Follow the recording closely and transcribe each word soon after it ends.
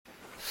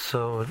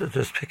So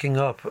just picking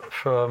up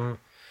from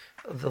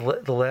the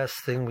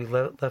last thing we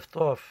left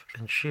off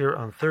in Shir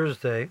on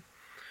Thursday,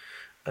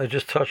 I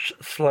just touched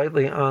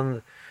slightly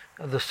on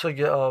the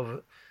sugya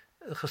of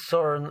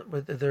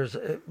Chesaron. There's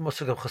a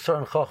musig of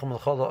Chesaron Chacham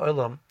L'chol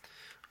Ha'olam.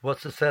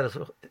 What's the status?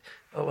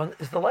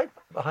 Is the light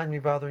behind me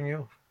bothering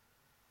you?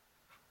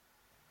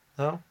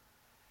 No?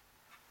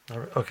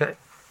 Okay.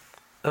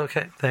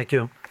 Okay, thank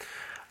you.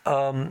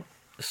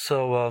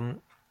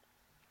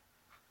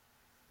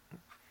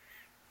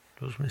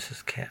 Who's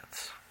Mrs.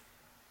 Katz?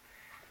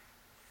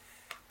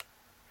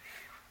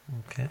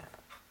 Okay.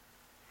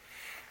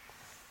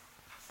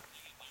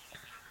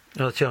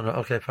 No, it's Yona.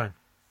 Okay, fine.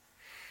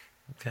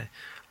 Okay.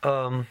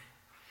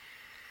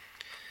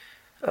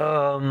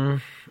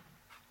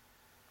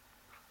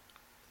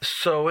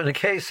 So in a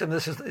case, and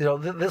this is,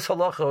 this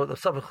halacha, the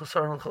Sabbath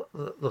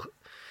Chesaron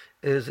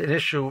is an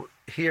issue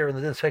here in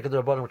the Din Seikat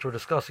Rabbanan, which we're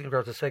discussing in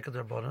regards to Seikat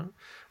Rabbanan.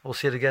 We'll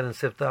see it again in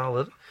Sif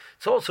Daled.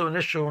 It's also an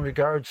issue in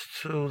regards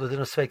to the Din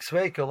of Sveik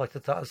Sveika, like the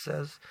Taz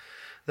says,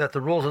 that the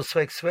rules of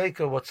Sveik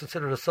Sveika, what's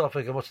considered a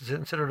suffix and what's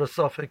considered a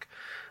suffix,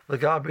 the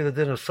Gabi, the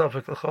Din of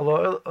suffix, the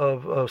Chalal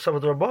of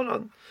Sabbath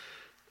Rabbanan,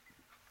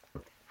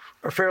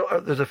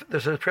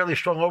 there's a fairly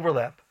strong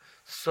overlap.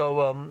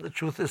 So the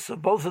truth is,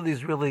 both of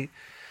these really.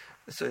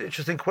 It's an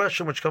interesting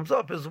question which comes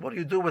up is, what do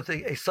you do with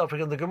a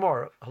suffix in the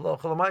Gemara?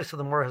 Halacha l'maisa,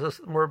 the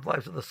more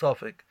applies to the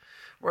suffix,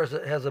 whereas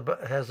it has a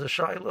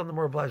shaila, and the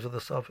more applies to the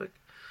suffix.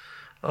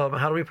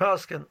 How do we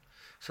paskin?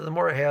 So the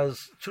Gemara has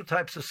two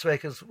types of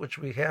sveikas which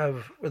we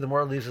have where the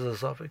Gemara leaves as a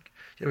suffix.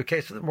 You have a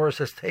case where the Gemara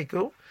says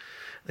teku.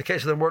 The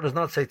case where the Gemara does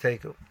not say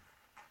teku.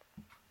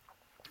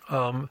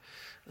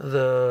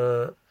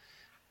 The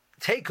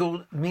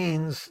teku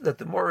means that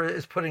the Gemara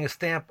is putting a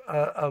stamp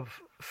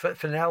of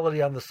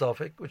finality on the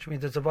suffix, which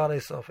means it's a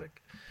vade suffix.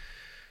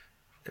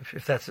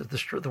 If that's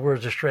the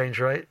words are strange,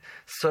 right?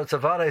 So it's a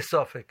vade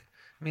suffix.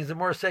 It means the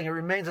more saying it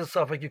remains a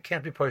suffix, you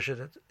can't be pushing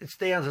it. It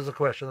stands as a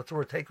question. That's the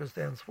word teku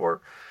stands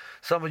for.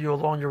 Some of you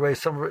along your way,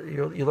 some of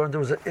you learned it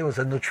was a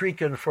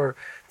nutrican for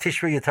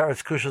Tishri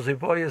Yataris Kushas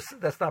Iboyas.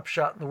 That's not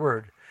pshat in the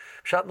word.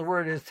 Pshat in the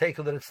word is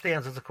teku, that it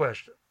stands as a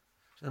question.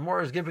 So the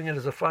more is giving it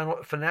as a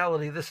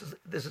finality. This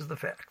is the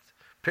fact.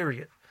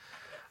 Period.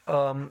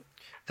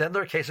 Then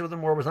there are cases where the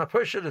more was not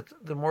pushed it.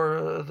 The more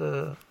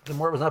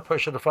was not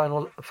pushed it. The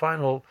final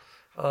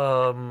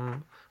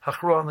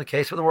hachra on the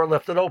case where the more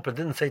left it open,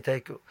 didn't say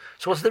teku.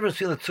 So what's the difference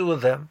between the two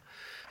of them?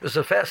 There's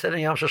a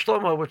fascinating Yam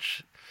Shlomo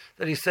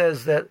that he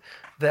says that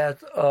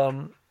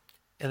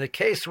in a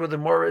case where the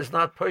more is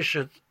not pushed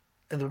and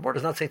the more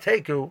does not say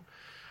teku,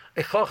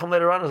 a chacham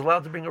later on is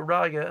allowed to bring a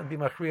raya and be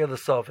machriya the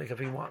suffix if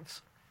he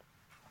wants.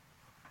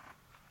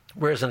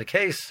 Whereas in a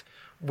case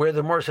where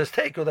the more says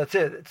teku, that's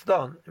it. It's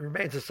done. It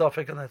remains a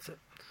suffix, and that's it.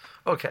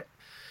 Okay.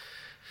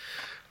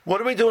 What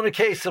do we do in the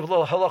case of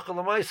halacha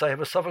l'maisa? I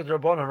have a suffix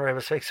drabonon or I have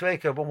a sveik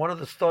sveika, but one of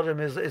the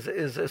stodim is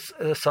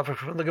a suffix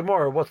from the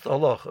Gemara. What's the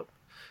halacha?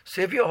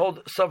 See, if you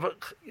hold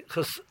suffix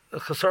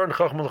chesaron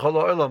chacham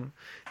l'chol ha'olam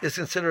is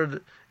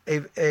considered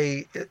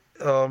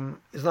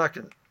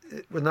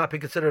would not be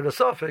considered a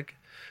suffix,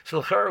 so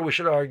l'chara we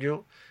should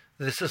argue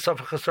that this is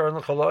suffix chesaron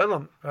l'chol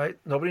ha'olam, right?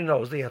 Nobody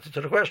knows the answer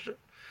to the question.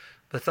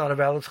 That's not a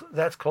valid.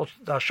 That's called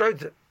das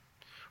shoitim.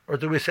 Or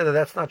do we say that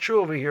that's not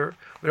true over here?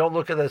 We don't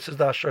look at that as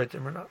das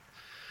shoitim or not.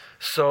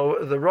 So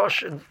the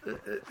Rosh in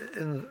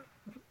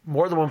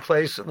more than one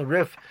place in the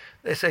Rif,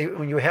 they say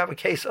when you have a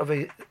case of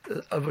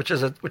which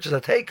is a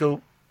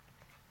teku,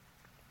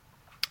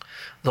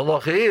 the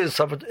lacha is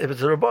if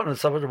it's a rabbanon,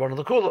 it's sabbat rabbanon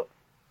l'kula.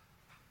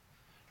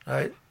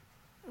 Right?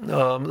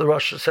 The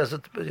Rosh says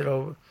it.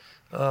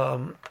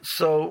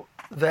 So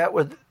that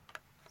would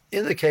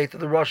indicate that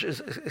the Rosh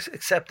is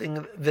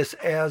accepting this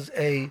as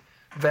a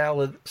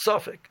valid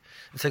suffix.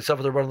 It's like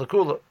sabbat rabbanon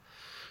l'kula.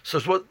 So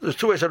there's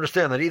two ways to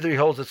understand that. Either he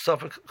holds that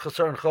suffix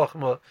chesaron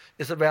chachma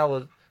is a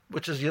valid,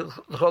 which is l'chol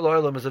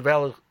ha'olam is a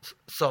valid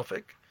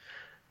suffix,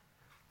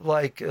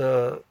 like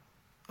the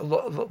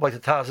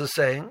Taz is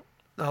saying,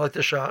 not like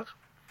the Shach.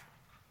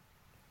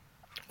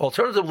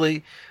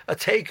 Alternatively, a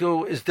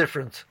teku is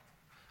different.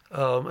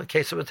 A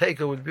case of a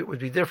teku would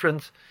be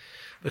different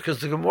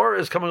because the Gemara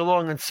is coming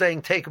along and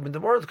saying teku, but the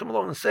Gemara is coming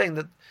along and saying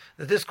that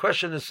this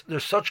question is,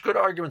 there's such good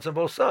arguments on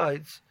both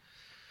sides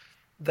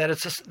that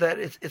it's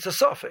a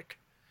suffix.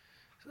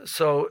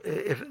 So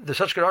if there's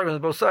such good arguments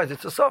on both sides,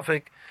 it's a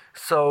suffix.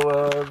 So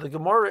the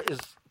Gemara is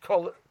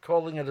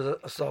calling it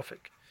a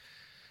suffix.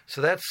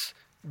 So that's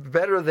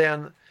better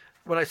than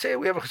when I say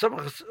we have a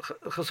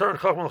chesaron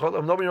chacham.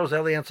 Nobody knows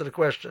how to answer the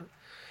question.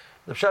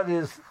 The pshat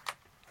is,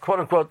 quote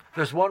unquote,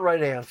 there's one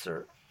right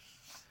answer.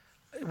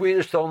 We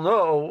just don't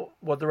know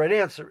what the right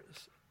answer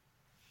is.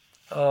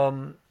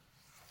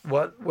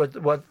 What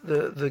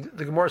the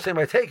Gemara is saying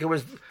by take it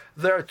was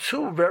there are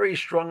two very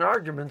strong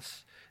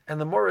arguments. And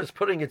the Gemara is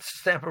putting its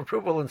stamp of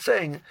approval and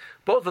saying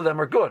both of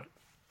them are good.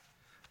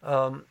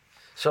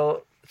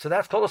 So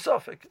that's called a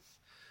suffix.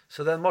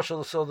 So then the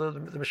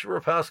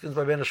Mishmur Paskins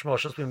by Ben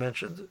Moshe, as we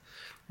mentioned,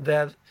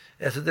 that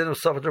as a din of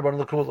suffix rabbanon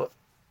l'kula.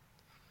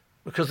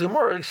 Because the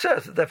Gemara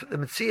says that the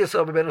Metzias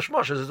of Ben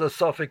Hashmoshes is a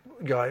Safek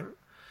Gaim,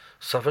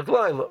 Safek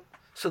Laila.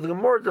 So the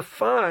Gemara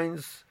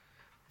defines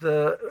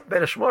the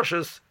Ben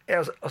Hashmoshes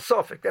as a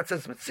Safek. That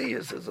says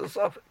Metzias is a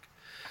Safek.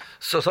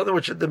 So something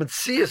which the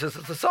Metzias is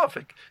a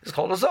Safek is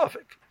called a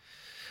Safek.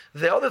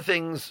 The other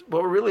things,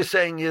 what we're really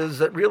saying is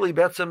that really,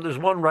 Betzim, there's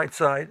one right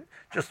side.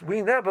 Just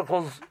we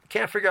because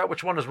can't figure out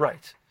which one is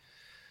right.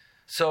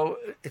 So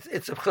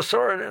it's a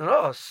chesaron in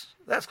us.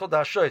 That's called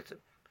dashoitim.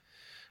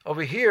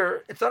 Over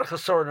here, it's not a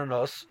chesaron in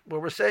us.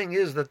 What we're saying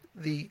is that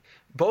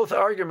both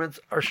arguments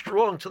are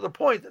strong to the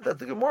point that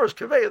the Gemara's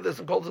Kaveya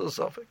isn't called to the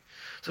Suffolk.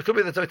 So it could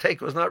be that the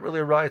Teiko is not really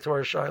a riot to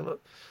our Shaila.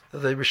 That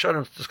the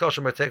Rishonim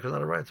discussion by Teiko is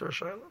not a riot to our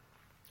Shaila.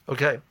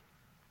 Okay.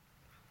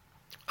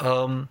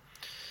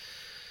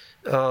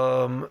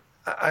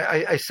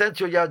 I sent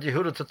you a Yad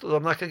Yehuda.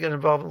 I'm not going to get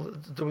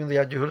involved in doing the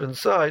Yad Yehuda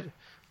inside.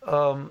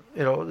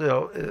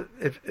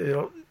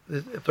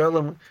 If the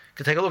Elam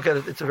can take a look at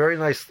it, it's a very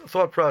nice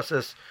thought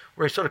process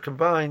where he sort of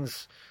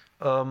combines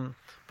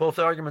both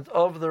the argument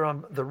of the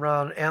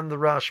Ran and the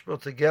Rash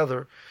both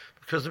together,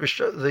 because the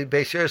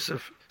Beis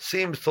Yosef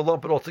seems to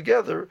lump it all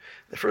together.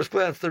 At first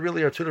glance, they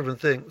really are two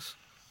different things.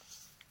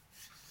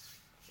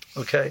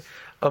 Okay,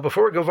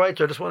 before we go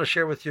weiter, I just want to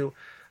share with you.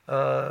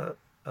 I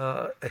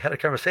had a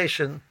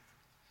conversation.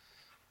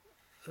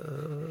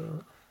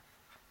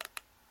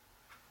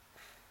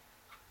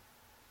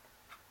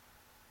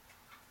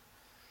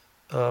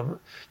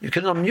 You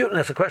can unmute and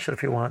ask a question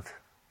if you want.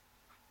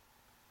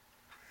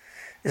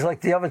 It's like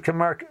the Avad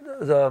Kamar,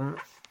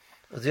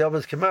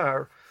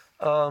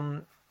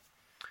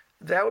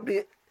 that would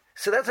be.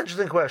 So that's an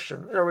interesting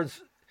question. In other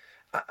words,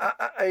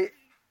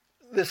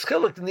 the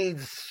skillet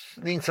needs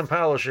some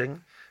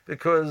polishing,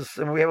 because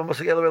we have almost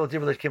like Elvel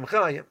Divrei Kim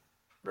Chayim,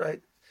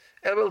 right?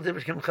 Elvel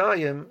Divrei Kim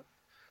Chayim,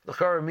 the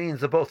Chara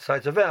means that both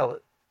sides are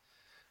valid.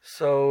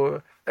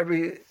 So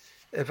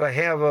if I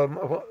have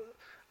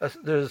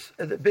there's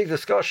a big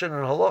discussion in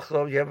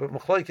halacha. You have a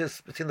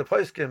machlokes between the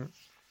poskim.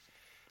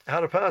 How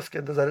to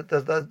paskin does that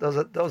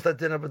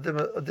din of a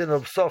din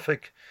of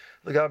safek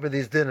legabe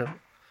these dinim?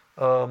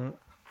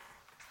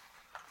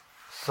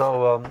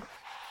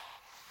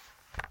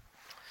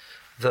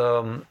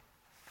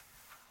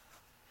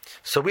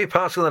 So we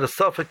paskin that a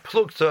safek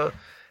plukta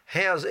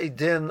has a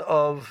din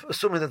of,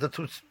 assuming that the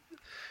two,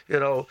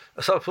 a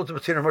safek plukta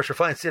between a Moshe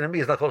Feinstein and me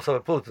is not called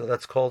safek plukta.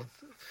 That's called,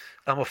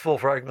 I'm a fool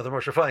for arguing with the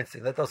Moshe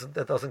Feinstein.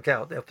 That doesn't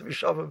count. They have to be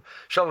shavim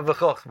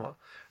v'chochma,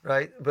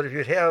 right? But if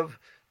you'd have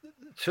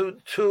two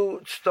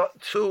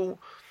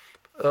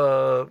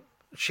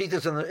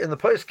cheetahs in the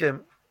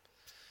poskim,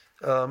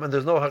 and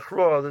there's no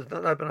hakra, there's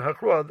not been a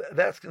hakra,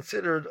 that's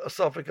considered a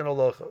safek and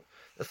halacha.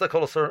 That's not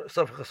called a safek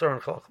chasar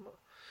and chachma.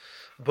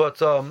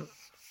 But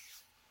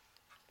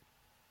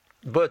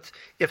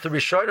if the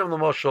Rishonim the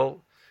Moshel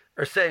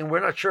are saying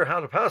we're not sure how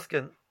to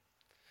paskin,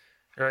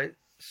 right?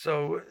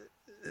 So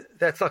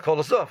that's not called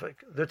a safek.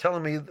 They're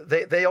telling me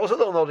they also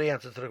don't know the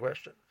answer to the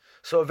question.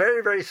 So a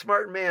very, very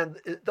smart man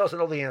doesn't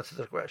know the answer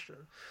to the question.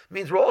 It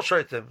means we're all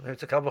shaitim.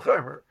 It's a kal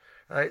v'chomer,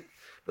 right?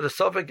 But a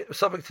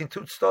safek between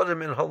two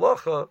stadim in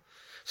halacha.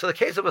 So the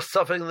case of a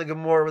safek in the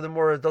Gemara, where the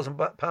Gemara doesn't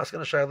pass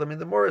on a shayla, the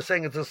Gemara is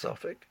saying it's a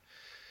safek.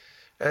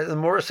 And the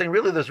Gemara is saying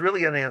really there's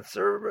really an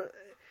answer,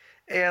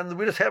 and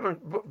we just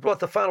haven't brought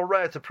the final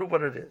riot to prove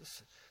what it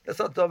is. That's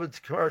not David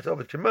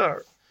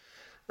Kamar.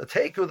 The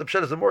Teiku, the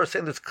Pshat is the Gemara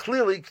saying there's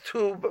clearly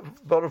two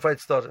bona fide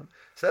stadim.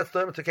 So that's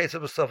the case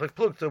of a safek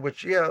plukta,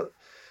 which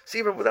see,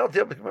 even without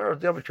David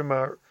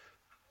Kamar,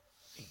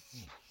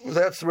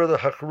 that's where the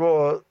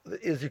hakra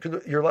is.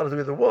 You're allowed to do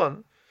either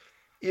one,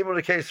 even in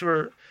a case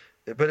where,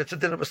 but it's a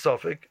din of a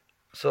safek.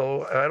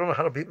 So I don't know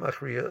how to beat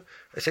machriya.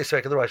 I say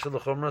sveika the Rashi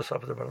l'chumra,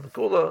 safek the Baran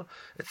Kula,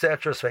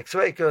 etc.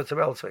 Sveika, it's a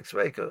valid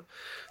sveika.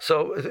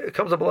 So it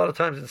comes up a lot of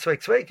times in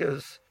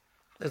sveikas.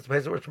 It's the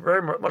place where it's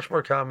very much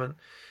more common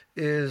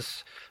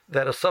is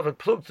that a safek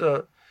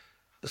plukta,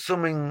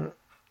 assuming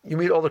you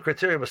meet all the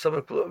criteria, but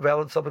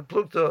valid safek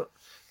plukta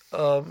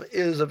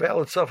is a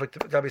valid safek to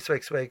gabi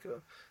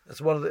sveika.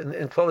 That's one of the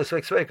in Klali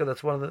sveika.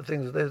 That's one of the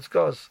things that they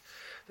discuss,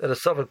 that a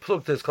safek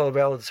plukta is called a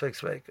valid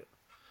sveika.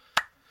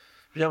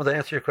 You want to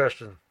answer your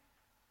question?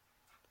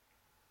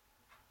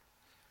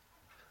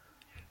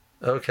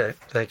 Okay,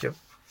 thank you.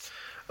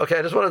 Okay,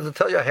 I just wanted to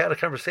tell you I had a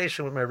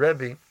conversation with my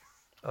Rebbe,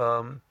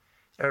 Arab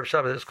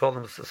Shabbat. I just called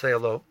him to say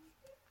hello.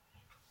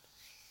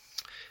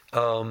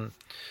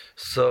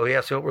 So he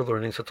asked me what we're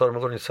learning. So I told him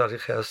we're learning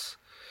Tzaddik Ches.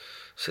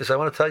 So he said, I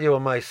want to tell you a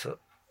Maisa.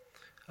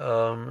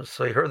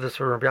 So he heard this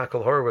from Rabbi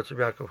Yaakov Horowitz.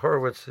 Rabbi Yaakov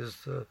Horowitz is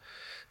the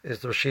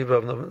Rashiva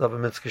of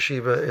Novominsk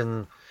Shiva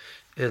in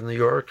New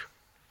York.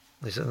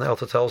 He's in the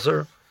Alta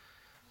Telzer.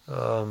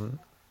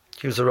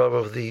 He was the Rav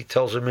of the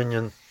Telzer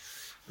Minyan.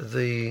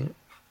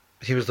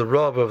 He was the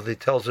Rav of the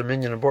Telzer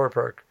Minyan in Borough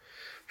Park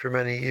for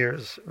many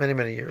years.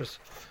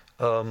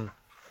 So Rabbi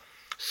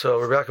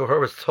Yaakov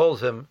Horowitz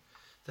told him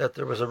that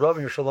there was a Rav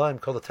in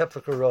Yerushalayim called the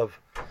Tepliker Rav.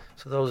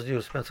 So those of you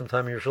who spent some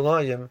time in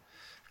Yerushalayim,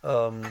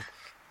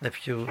 if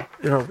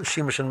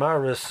Shemesh and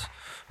Maris,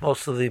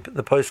 most of the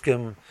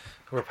poskim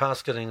who were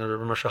paskening or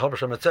Moshe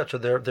Halberstam, etc.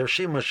 Their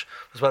shimush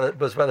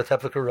was by the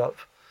Tefliker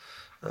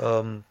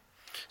Rav.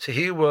 So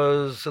he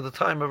was at the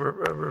time of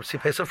Rav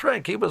Pesach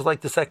Frank. He was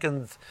like the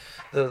second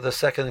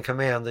in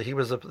command. He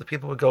was the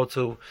people would go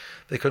to.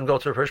 They couldn't go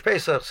to Rosh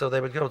Pesach, so they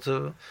would go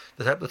to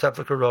the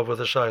Tefliker Rav with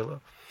a shaila.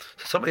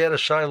 So somebody had a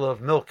shaila of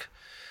milk,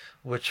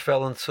 which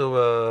fell into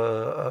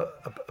a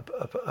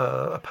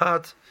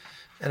pot,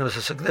 and it was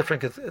a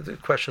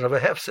significant question of a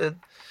hefsid.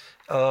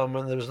 And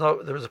there was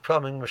a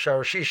problem in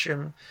Mashar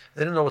Shishim.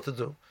 They didn't know what to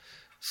do,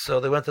 so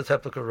they went to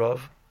Tefliker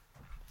Rav.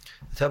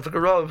 The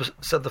Tefliker Rav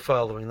said the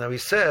following. Now he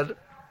said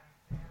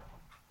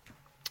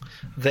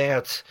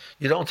that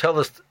you don't tell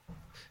us,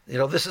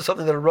 this is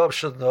something that a Rav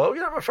should know. You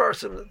never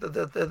force him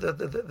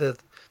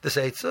this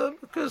eitzah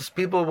because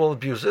people will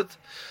abuse it,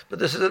 but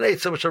this is an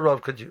eitzah which a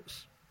Rav could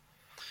use.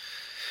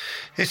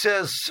 He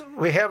says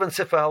we have in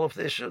Sif Aleph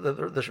the issue the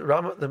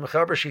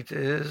Mechaber Shita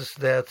is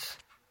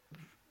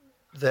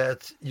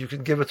that you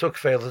can give it to a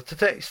kfeilah to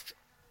taste.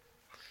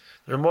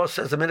 The Ramah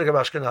says the minhag of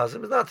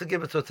Ashkenazim is not to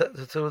give it to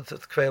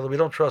kfeilah. We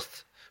don't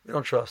trust. The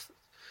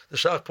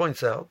Shach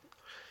points out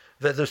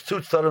that there's two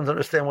tzadim to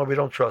understand why we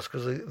don't trust,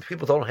 because the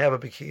people don't have a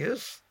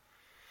bikiyas,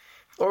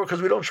 or because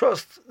we don't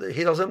trust.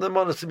 He doesn't have the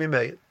money to be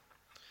made.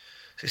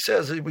 So he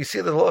says we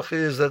see the halach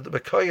is that the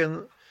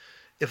Bekayin,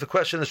 if the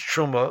question is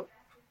truma,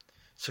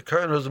 so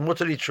Kayin who's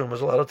mutari truma is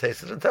allowed to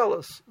taste it and tell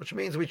us, which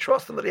means we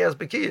trust him that he has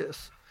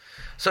bikiyas.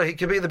 So he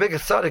could be the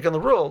biggest tzaddik in the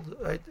world,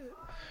 right?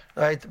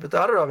 But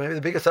I don't know. Maybe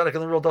the biggest tzaddik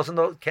in the world he's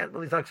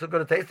not so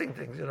good at tasting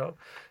things.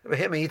 But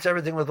him, he eats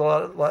everything with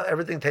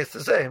everything tastes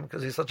the same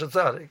because he's such a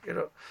tzaddik.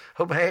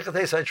 Whom I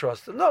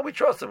trust him. No, we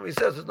trust him. He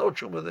says there's no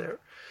truma there.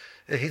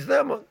 He's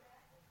Neman.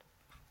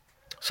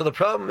 So the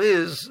problem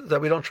is that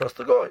we don't trust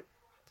the goy.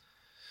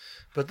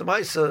 But the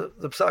Maisa,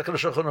 the Psak and the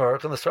Shulchan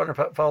Aruch, and the starting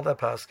follow that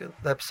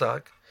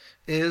Psak,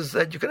 is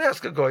that you can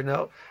ask a goy.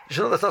 Now, you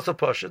should know that's not so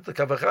pashut. The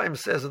Kavachaim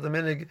says that the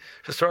minig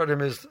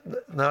Shesardim is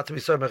not to be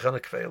Samech on a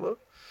Kfeilah.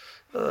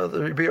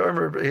 The Rabbi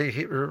Omer,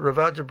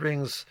 Ravaja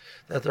brings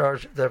that there are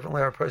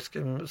definitely are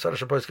poskim,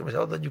 Sadash poskim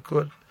held that you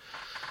could.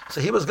 So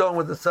he was going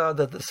with the side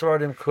that the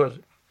Sfardim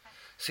could.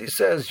 So he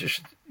says you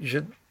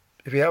should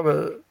if you have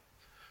a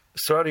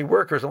Sardi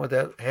worker or something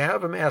like that,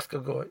 have him ask a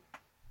goy.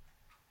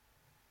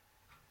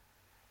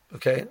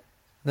 Okay.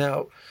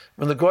 Now,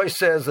 when the goy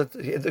says that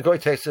the goy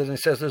tastes it and he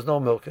says there's no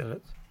milk in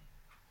it,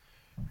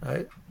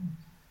 right?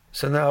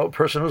 So now a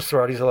person who's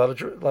Sardi is allowed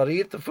to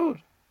eat the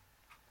food.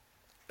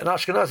 An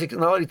Ashkenazi can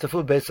not eat the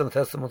food based on the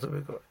testimony of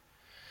the goy.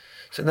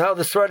 So now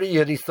the Sardi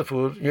Yid eats the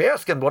food. You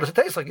ask him, what does it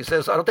taste like? He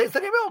says, I don't taste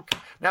any milk.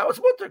 Now it's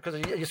mutter because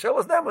you sell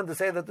us them when to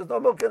say that there's no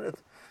milk in it.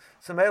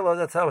 So Mela,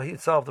 that's how he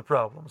solved the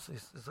problems. He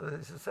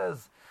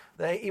says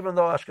that even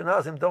though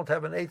Ashkenazim don't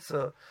have an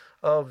eitzah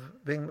of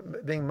being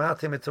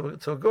matim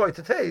to a goy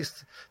to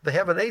taste, they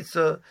have an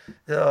eitzah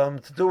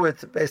to do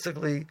it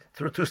basically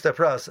through a two-step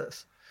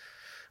process.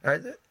 All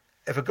right?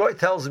 If a goy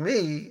tells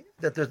me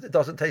that it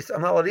doesn't taste,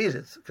 I'm not allowed to eat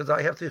it because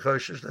I have to be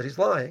choshesh that he's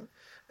lying,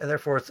 and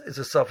therefore it's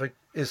a suffix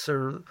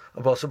iser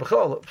abasa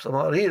b'cholov. So I'm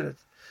not allowed to eat it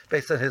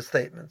based on his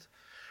statement,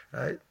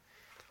 right?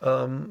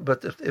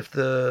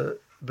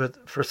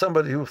 But for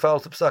somebody who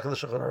follows the Pesach of the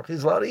Shulchan Aruch,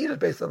 he's allowed to eat it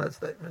based on that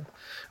statement.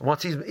 And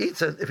once he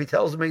eats it, if he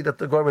tells me that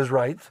the goy was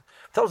right,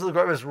 tells me the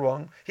goy was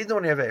wrong, he's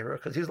doing Avera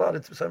because he's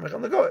allowed to say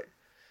on the goy.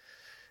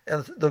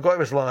 And the goy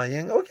was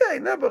lying, okay,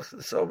 never.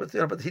 So, but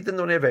he didn't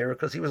do Avera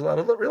because he was allowed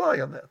to rely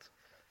on that.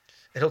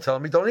 And he'll tell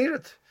me, don't eat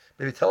it.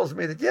 But he tells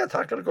me that,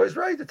 Taka the goy is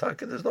right,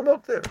 there's no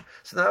milk there.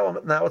 So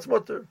now it's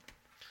mutter.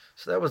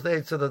 So that was the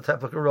eitzah that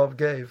Tefliker Rav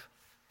gave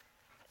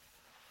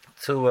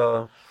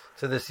to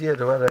this Yid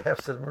who had a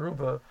hefsed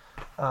meruba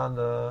on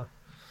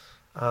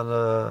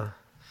a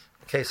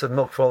case of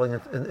milk falling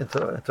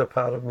into a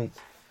pot of meat.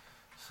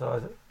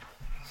 So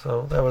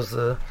that was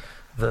the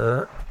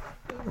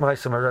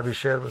Maisa my Rebbe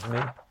shared with me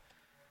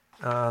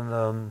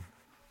on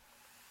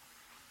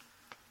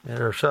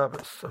Erev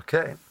Shabbos.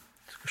 Okay,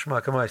 Shema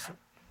Kamaisa.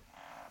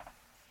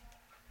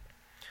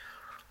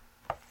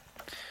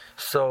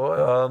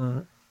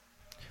 So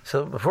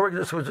before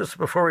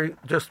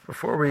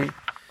we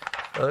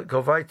go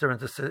weiter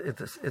into Sif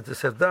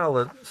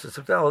Dalet. So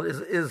Sif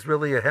Dalet is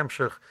really a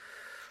hemshech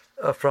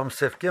from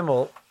Sif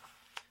Gimel.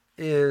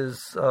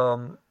 Is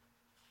a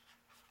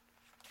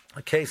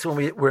case when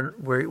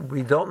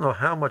we don't know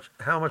how much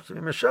to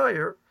be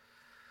Meshayir,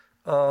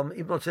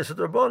 even though it's a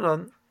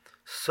Rabbanon,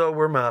 so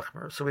we're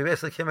Machmer. So we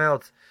basically came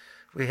out.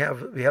 We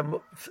have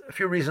a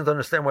few reasons to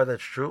understand why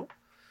that's true.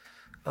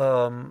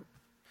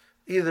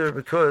 Either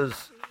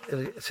because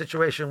a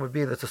situation would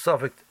be that's a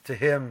suffix to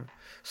him.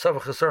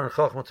 Savach Chasar and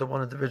Chachma to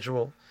one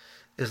individual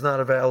is not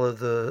a valid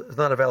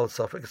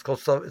suffix.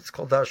 It's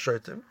called Das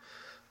Shotim.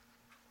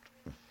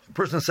 A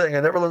person saying I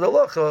never learned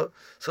halacha,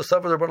 so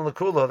Savach Rabban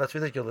Lakula, that's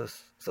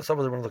ridiculous. It's not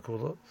Savach Rabban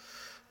Lakula.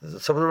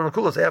 Some of the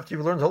Ranakulas, after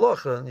you've learned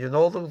halacha and you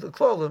know the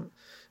klolim,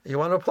 you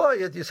want to apply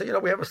it, you say,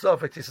 we have a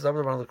suffix. He says, I'm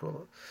the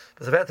Ranakula.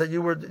 But the fact that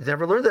you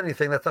never learned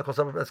anything, that's not called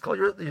suffix. That's called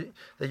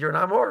that you're an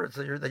amor. It's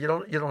that you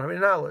don't have any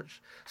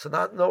knowledge. So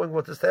not knowing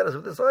what the status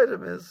of this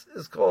item is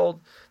called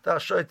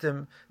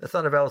da'ashoitim. That's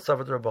not a valid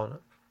suffix Rabbana.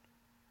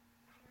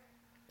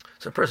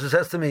 So a person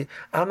says to me,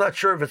 I'm not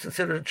sure if it's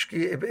considered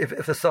shki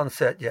if the sun's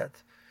set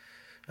yet,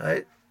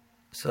 right?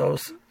 So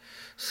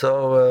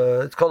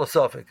it's called a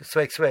suffix,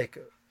 sveik,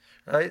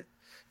 right?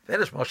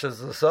 Vanish Moshe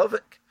is a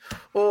suffix.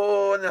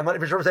 Oh, and I'm not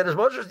even sure if that is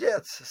much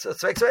yet. So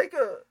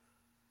Sveika,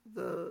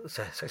 the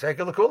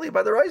Sveika Lakuli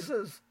by the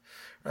rices,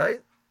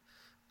 right?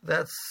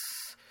 That's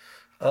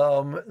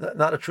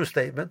not a true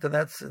statement, and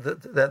that's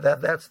called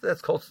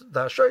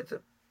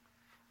Da'ashoitim.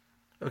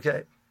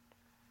 Okay.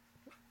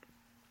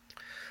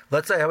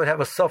 Let's say I would have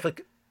a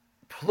suffix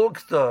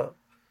plugta.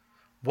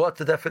 What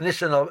the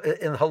definition of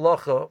in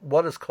halacha?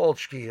 What is called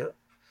shkia?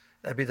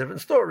 That'd be a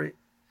different story,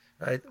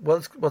 right?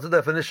 What's the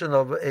definition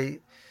of a?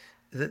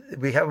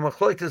 We have a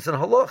machlokes in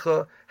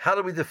halacha. How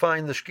do we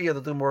define the shkia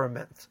that the Gemara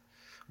meant?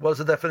 What is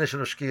the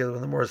definition of shkia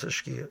when the Gemara says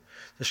shkia?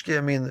 The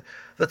shkia mean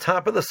the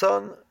top of the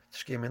sun. The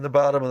shkia mean the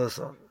bottom of the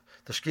sun.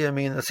 The shkia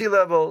mean the sea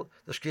level.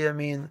 The shkia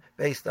mean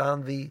based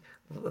on the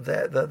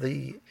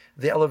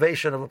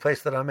elevation of the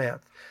place that I'm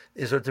at.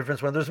 Is there a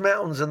difference when there's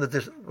mountains and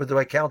do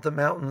I count the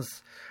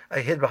mountains?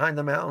 I hid behind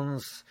the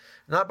mountains,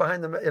 not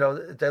behind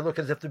the. They look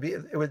as if there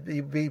would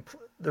be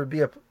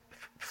a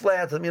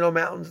flat,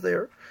 mountains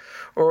there.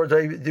 Or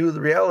the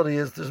reality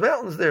is there's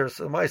mountains there,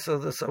 so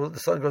the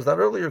sun goes down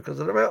earlier because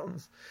of the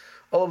mountains.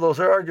 All of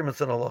those are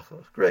arguments in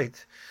halacha.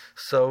 Great.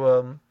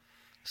 So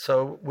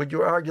would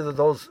you argue that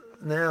those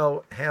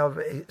now have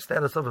a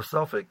status of a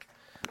suffix?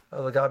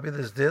 The gabi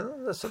this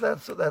din. So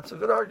that's a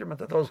good argument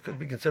that those could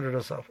be considered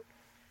a suffix.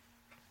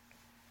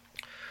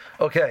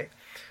 Okay.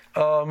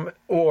 Came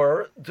along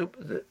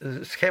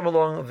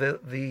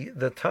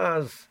the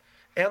Taz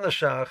and the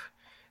Shach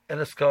and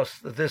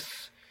discussed that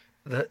this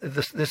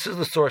is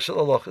the source of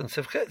the halacha in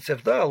Sif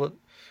Daled,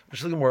 which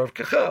is the Gemara of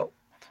Kachal.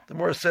 The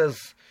Gemara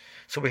says,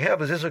 so we have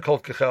this Isser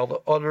called Kachal,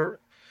 the udder.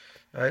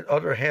 Right?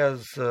 Udder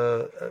has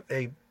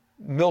a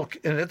milk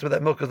in it, but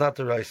that milk is not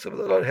the rice. But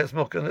the udder has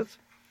milk in it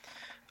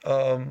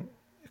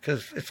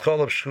because it's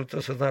called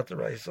Shchuta, so it's not the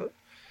rice.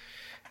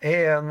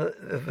 And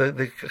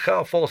the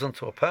Kachal falls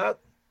into a pot.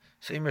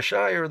 So in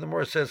Mashayar, the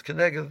Gemara says,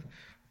 Keneged,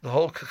 the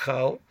whole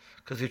Kachal,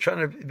 because you're trying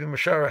to be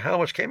Mashayar how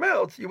much came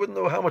out, you wouldn't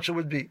know how much it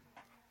would be.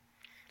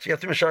 So you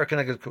have to Mashayar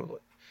Keneged Kula.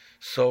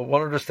 So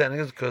one understanding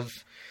is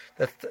because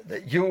that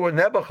you and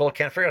Nebuchadnezzar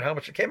can't figure out how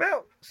much it came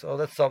out. So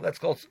that's called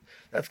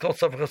Safach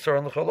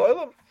Chasar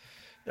L'Chol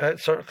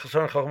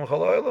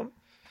Olam.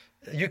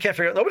 You can't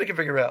figure out. Nobody can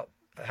figure out.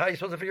 How are you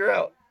supposed to figure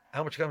out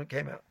how much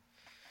came out?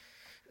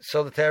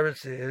 So the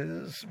teretz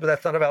is, but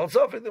that's not a valid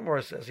suffix. The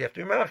Gemara says you have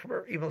to be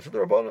machmer, even to the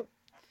Rabbanan.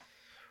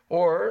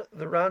 Or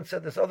the Ran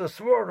said this other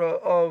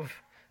swara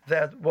of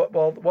that.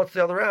 Well, what's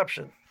the other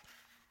option?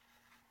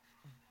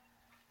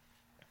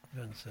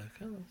 1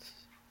 second.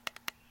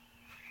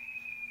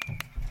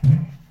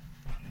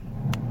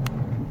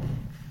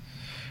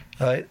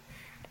 Right.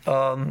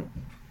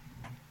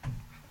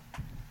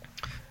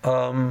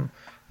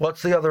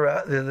 What's the other?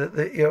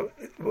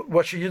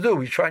 What should you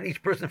do? You try and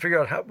each person figure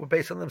out how,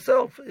 based on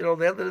themselves. At the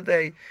end of the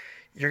day,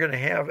 you're going to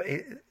have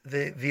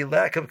the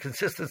lack of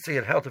consistency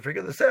in how to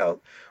figure this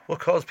out will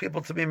cause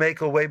people to be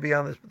makel way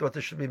beyond what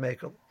they should be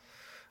makel.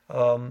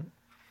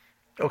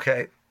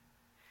 Okay.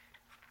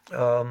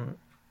 The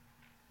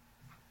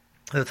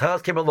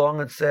Taz came along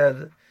and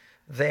said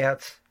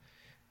that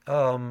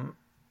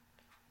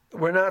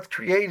we're not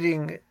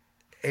creating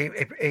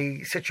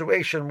a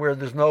situation where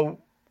there's no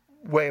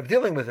way of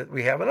dealing with it.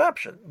 We have an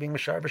option, being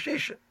Mashar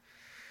B'Shisha.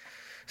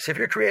 So if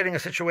you're creating a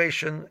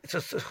situation, it's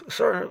a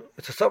Chasar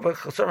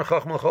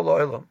Chacham L'Chol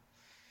Olam,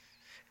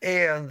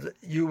 and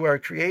you are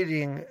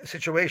creating a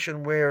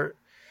situation where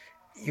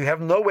you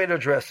have no way to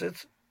address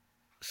it,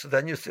 so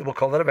then we'll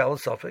call that a valid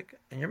suffix,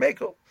 and you're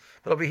makel.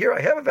 But over here, I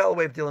have a valid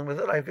way of dealing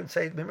with it. I can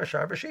say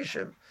Mimashar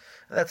B'Shishim, and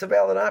that's a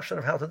valid option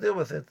of how to deal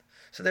with it.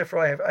 So therefore,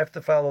 I have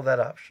to follow that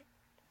option.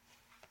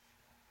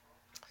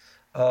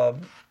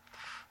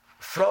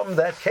 From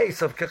that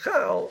case of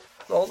Kachal,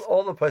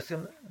 all the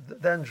person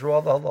then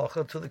draw the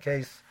halacha to the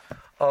case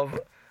of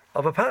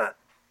a pot.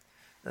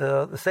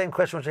 The same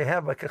question which I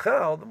have by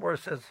Kachal, the Gemara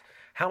says,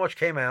 how much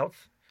came out?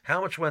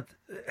 How much went?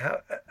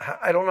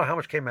 I don't know how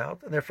much came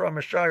out, and therefore I'm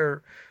a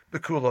shire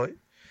bekuloi.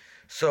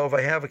 So if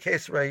I have a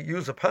case where I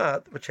use a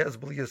pot which has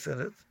blias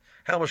in it,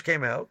 how much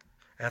came out?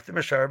 I have to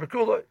mishar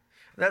bekuloi.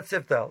 That's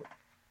ifdal.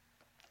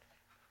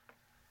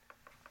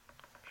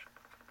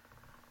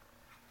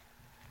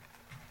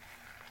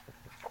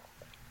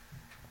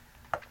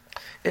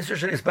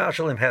 Isser is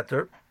bashalim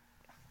heter.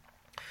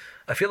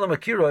 I feel a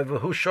makiroi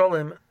v'hu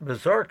sholim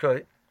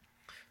bezarkoi.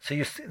 So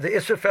you see, the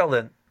isser fell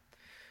in.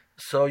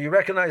 So you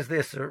recognize the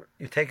isser,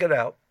 you take it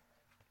out.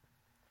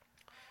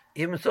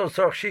 Even so,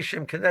 sarch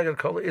shishim keneged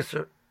kol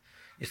isser.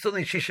 You still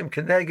need shishim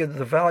keneged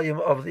the volume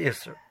of the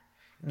isser.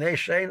 Nei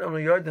shein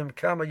onu yodim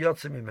kama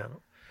yotzim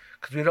imenu.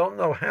 because we don't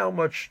know how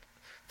much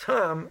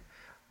tam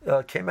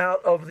came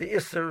out of the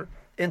Isser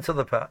into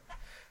the pot.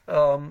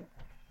 So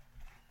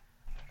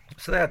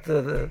that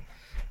the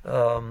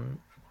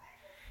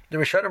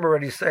Rishonim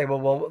already say,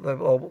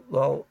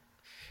 well,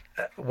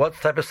 what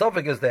type of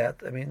suffix is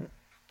that? I mean,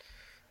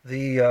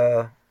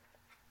 the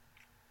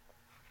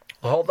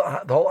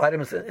whole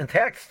item is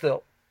intact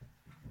still.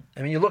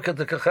 I mean, you look at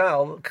the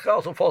kachal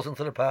also falls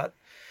into the pot,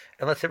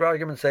 and let's say for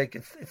argument's sake,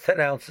 it's 10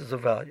 ounces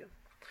of volume.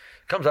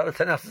 It comes out of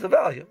 10 ounces of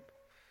volume.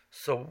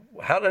 So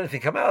how did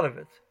anything come out of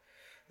it?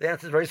 The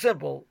answer is very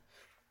simple,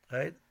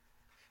 right?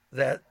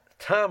 That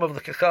tam of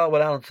the kachal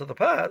went out into the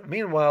pot.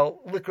 Meanwhile,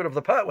 liquid of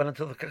the pot went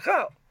into the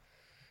kachal.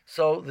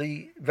 So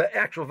the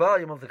actual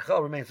volume of the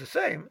kachal remains the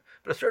same,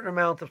 but a certain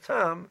amount of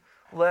tam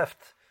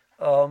left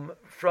from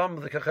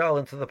the kachal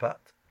into the pot.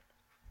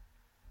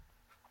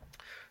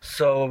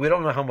 So we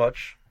don't know how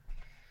much.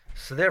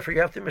 So therefore,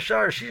 you have to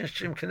mishar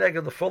shishim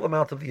keneged the full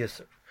amount of the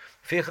iser.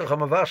 Ficha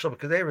chamavashal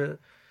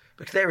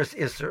b'kederis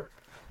iser.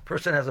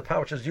 Person has a pot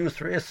which is used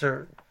for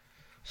iser,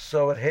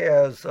 so it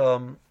has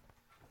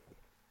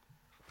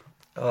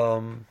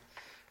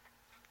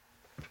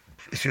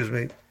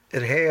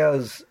it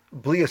has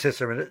blias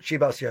iser in it.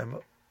 Shibas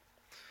yama.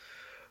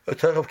 A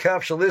type of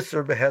kaf shel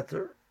iser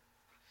beheter.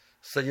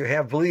 So you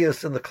have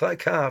blias in the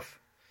kaf,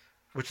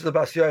 which is the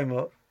bas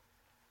yama,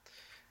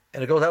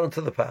 and it goes out into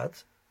the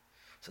pot.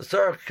 So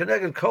sir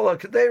keneged kol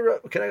kedera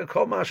keneged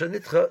kol masha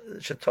nitcha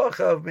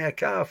shetochav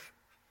me'akaf.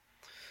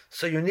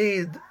 So you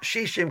need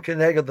shishim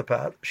keneged the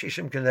pot,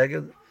 shishim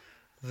keneged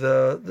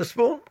the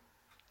spoon.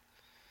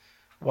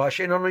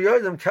 Washin on the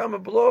yodim kama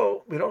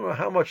below. We don't know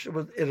how much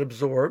it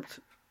absorbed,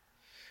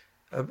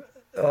 and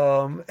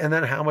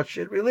then how much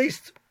it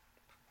released.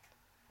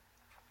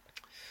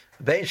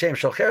 Bein shem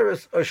shel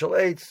cheres or shel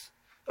eitz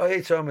or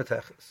eitz or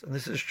meteches, and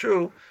this is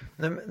true,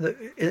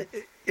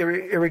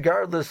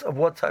 regardless of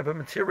what type of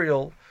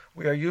material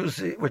we are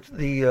using, which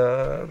the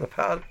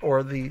pot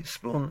or the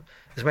spoon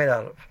is made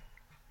out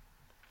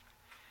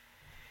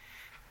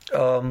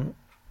of.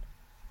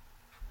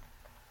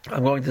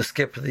 I'm going to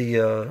skip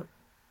the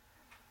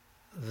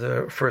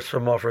first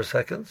Ramah for a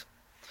second.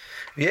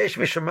 V'yesh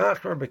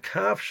mishamachmer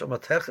bekaf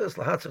shamateches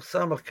lahatzich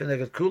samach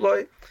keneged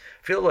kuloi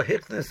fil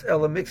lahiknis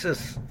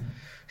elamixis.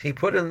 He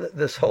put in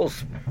this whole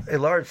a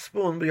large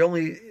spoon, but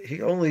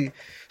he only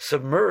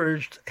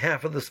submerged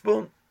half of the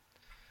spoon.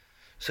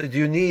 So do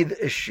you need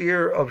a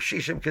shear of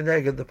shishim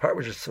keneged, the part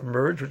which is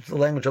submerged, which is the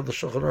language of the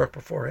Shulchan Aruch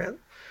beforehand?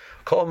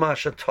 Kol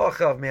masha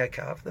tochav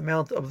me'akav, the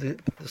amount of the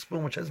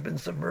spoon which has been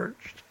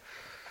submerged.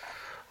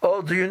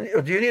 Oh, do you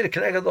need to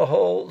connect the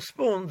whole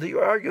spoon? Do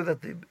you argue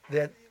that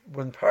that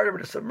when part of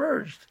it is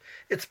submerged,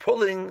 it's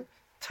pulling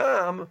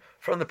tam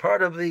from the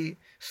part of the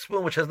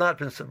spoon which has not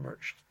been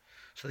submerged?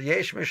 So the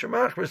Yesh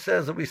Mishamachmer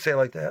says that we say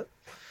like that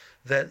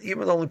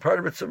even though only part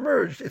of it's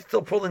submerged, it's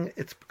still pulling.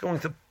 It's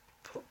going to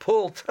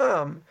pull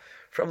tam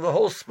from the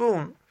whole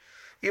spoon,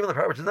 even the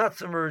part which is not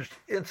submerged,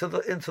 into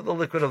the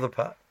liquid of the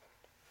pot.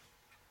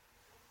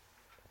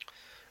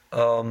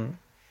 So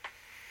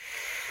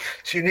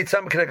you need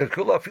some connected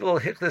kula. Filo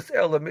hiklis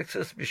ela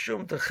mixes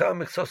bishum techam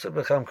mixosa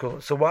becham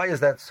kula. So why is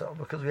that so?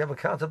 Because we have a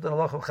concept in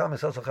Allah of cham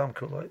mixosa cham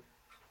kula.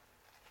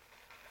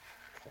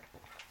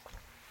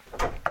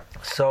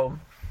 So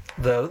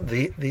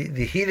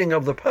the heating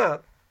of the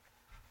pot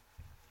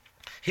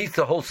heats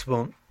the whole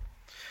spoon,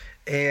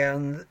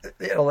 and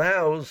it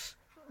allows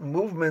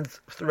movement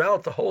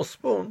throughout the whole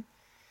spoon.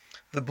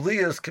 The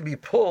blias can be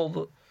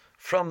pulled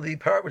from the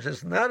part which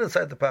is not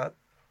inside the pot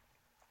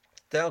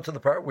down to the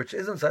part which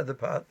is inside the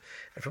pot,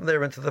 and from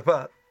there into the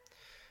pot.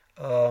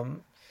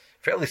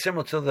 Fairly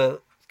similar to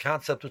the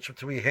concept which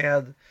we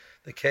had,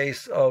 the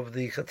case of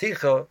the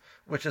chaticha,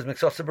 which is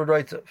mixosa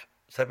b'roitav,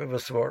 type of a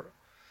svor.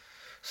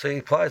 So he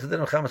applies the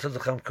din of chametz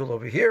zachem kul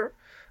over here.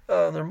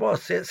 The Ramah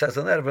says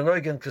on that of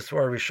anoigin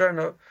kisvar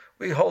rishona.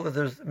 We hold that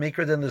there's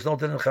mikra din, there's no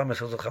din of chametz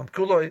zachem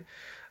kuloi.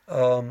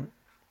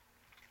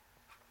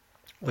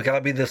 We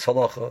gotta be this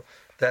halacha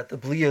that the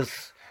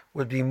blias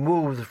would be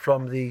moved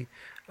from the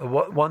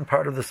one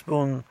part of the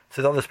spoon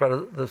to the other part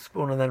of the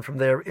spoon, and then from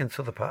there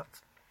into the pot.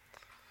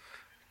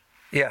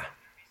 Yeah.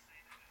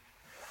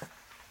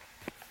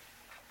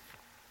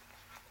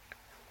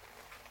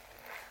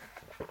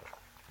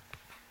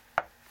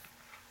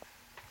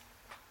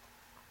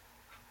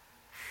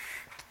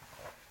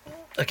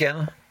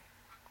 Again.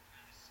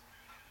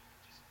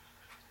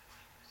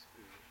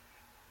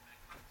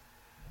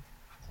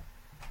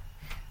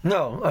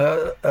 No,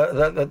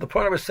 the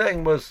point I was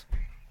saying was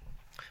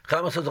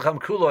chametz zachem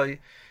kuloi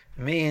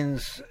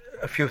means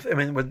a few. I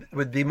mean,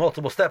 would be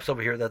multiple steps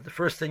over here. That the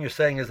first thing you're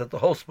saying is that the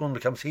whole spoon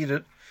becomes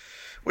heated,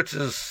 which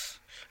is,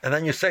 and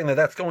then you're saying that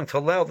that's going to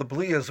allow the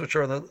blias, which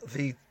are in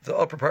the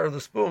upper part of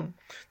the spoon,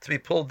 to be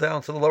pulled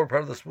down to the lower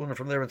part of the spoon, and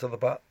from there into the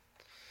pot.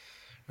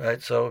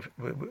 Right. So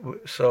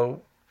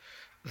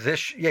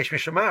this Yesh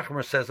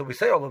Mishamachmer says that we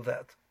say all of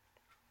that.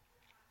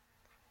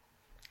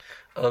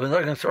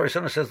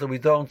 Someone says that we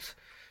don't.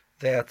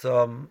 That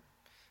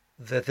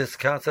this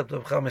concept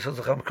of Cham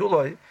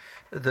Kuloi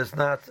There's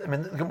not. I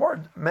mean, the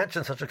Gemara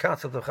mentions such a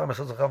concept of chametz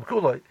zachem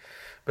kuloi,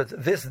 but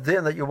this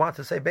din that you want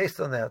to say based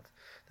on that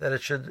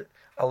it should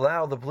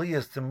allow the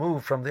bliyas to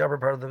move from the upper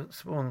part of the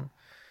spoon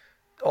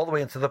all the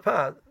way into the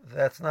pot.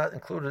 That's not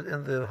included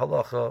in the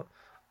halacha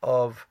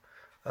of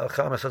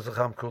chametz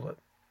zachem kuloi.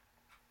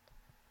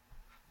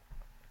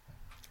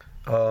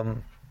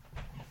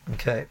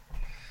 Okay.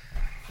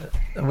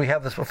 And we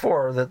have this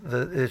before, that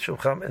the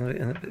Shulchan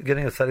in the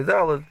beginning of Sari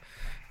Daled,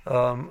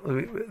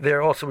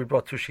 there also we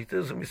brought two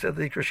shitas, and we said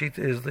the ikra shita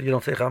is that you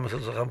don't say chametz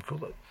zachem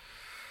kuloi.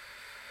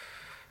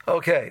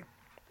 Okay.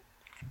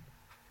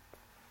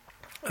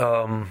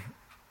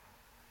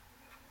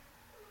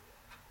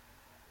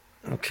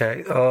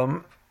 Okay.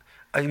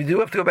 I do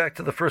have to go back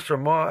to the first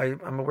Ramah.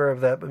 I'm aware of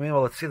that, but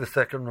meanwhile, let's see the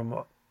second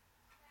Ramah.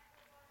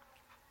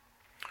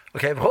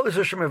 Okay.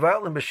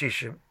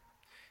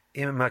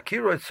 Im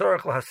makiro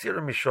tzarich lahasir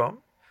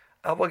misham,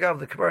 avagav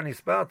the kabar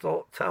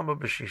nisbato tama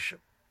b'shishim.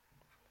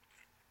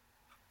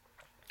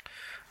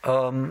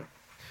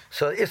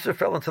 So Isser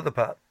fell into the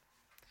pot,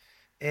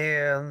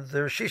 and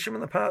there's shishim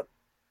in the pot,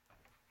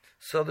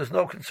 so there's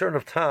no concern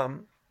of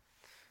tam.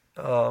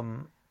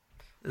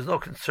 There's no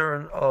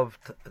concern of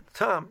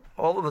tam.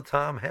 All of the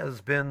tam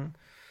has been,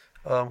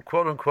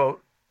 quote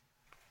unquote,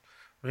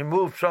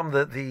 removed from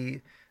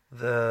the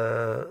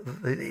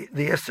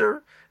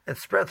Isser and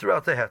spread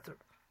throughout the heter.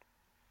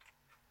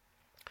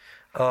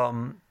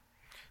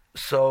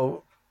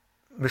 So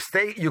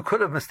you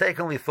could have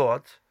mistakenly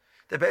thought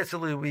that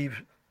basically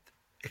we've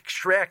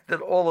extracted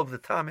all of the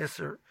tam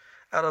iser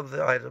out of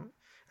the item,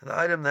 and the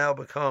item now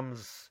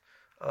becomes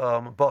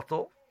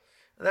bottle.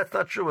 And that's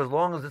not true. As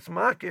long as it's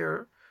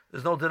makir,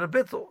 there's no din of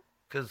bittul,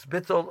 because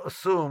bittul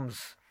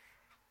assumes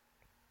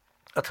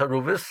a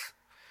taruvis,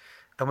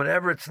 and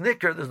whenever it's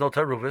nicker, there's no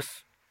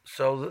taruvis.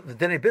 So the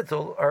dinei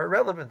bittul are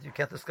irrelevant. You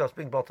can't discuss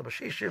being balta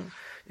b'shishim.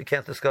 You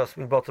can't discuss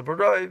being balta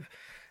b'roiv.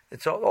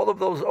 It's all of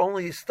those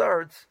only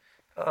starts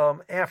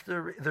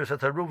after there's a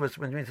taruvis,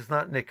 which means it's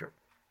not nicker.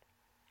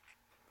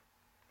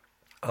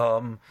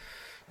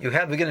 You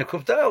had beginning of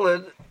Kuf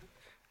Daled,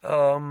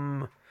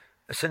 a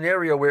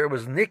scenario where it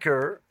was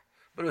nicker,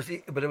 but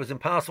it was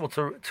impossible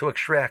to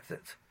extract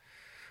it.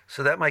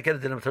 So that might get a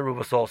din of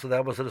terubas also.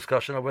 That was a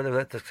discussion of whether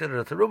that's considered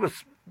a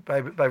terubas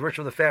by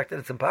virtue of the fact that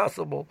it's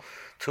impossible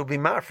to be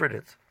mafred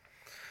it.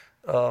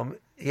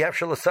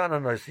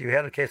 You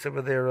had a case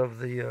over there of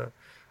the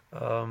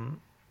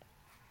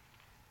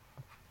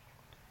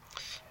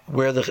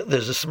where there's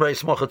a smray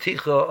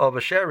smachaticha of a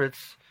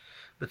sheretz,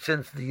 but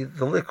since the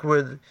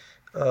liquid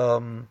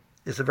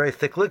is a very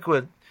thick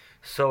liquid,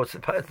 so it's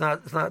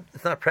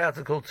not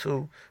practical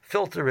to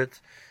filter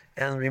it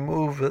and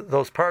remove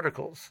those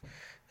particles.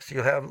 So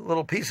you have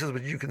little pieces,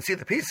 but you can see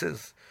the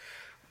pieces,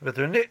 but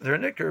they're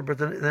nicker, but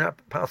they're not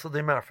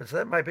possibly mafred. So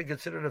that might be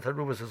considered a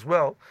tarubas as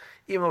well,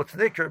 even though it's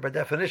nicker by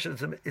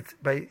definition. It's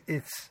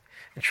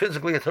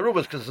intrinsically a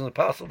tarubas because it's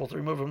impossible to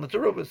remove from the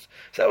tarubas.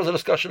 So that was a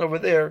discussion over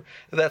there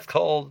if that's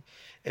called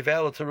a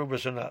valid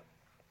tarubas or not.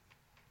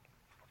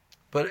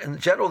 But in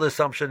general, the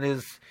assumption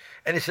is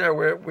any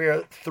scenario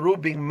where through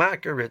being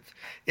makir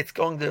it's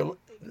going to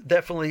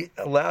definitely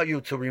allow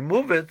you to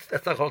remove it.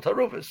 That's not called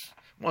tarubas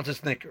once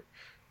it's nicker.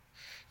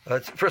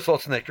 First of all,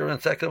 it's nicker,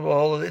 and second of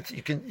all,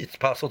 it's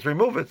possible to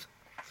remove it.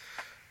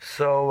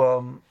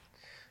 So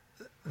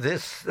the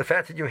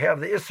fact that you have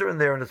the isser in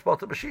there and it's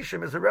balta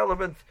b'shishim is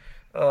irrelevant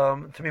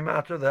to be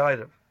matter the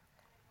item.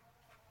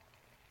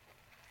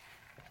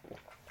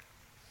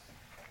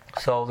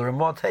 So the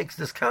Ramah takes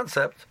this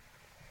concept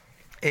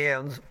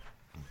and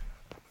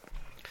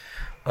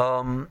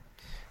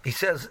he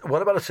says,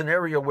 what about a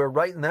scenario where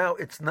right now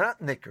it's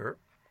not nicker,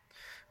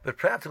 but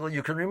practically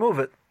you can remove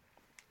it?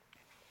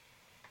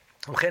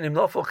 When he's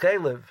battle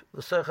tama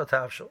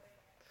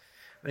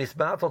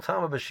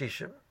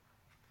b'shishim,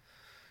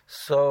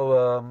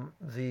 so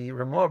the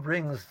Ramah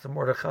brings to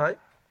Mordechai,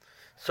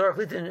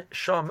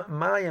 sham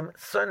mayim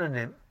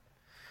synonym.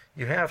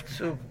 You have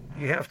to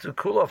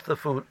cool off the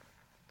food.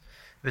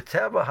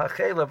 V'teva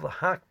hachelev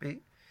lahakbi.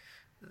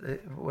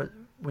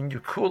 When you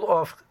cool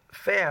off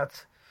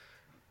fat,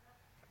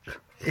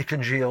 it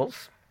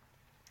congeals.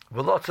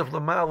 V'lots of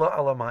lamala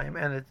alamayim,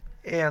 and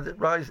it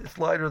rises. It's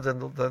lighter than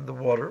the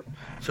water,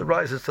 so it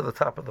rises to the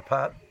top of the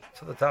pot,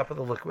 to the top of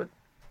the liquid.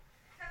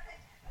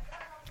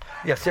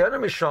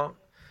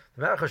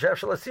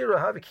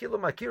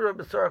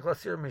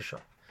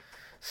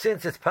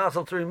 Since it's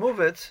possible to remove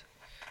it,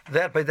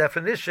 that by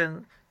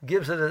definition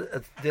gives it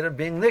a din of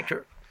being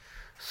nicker.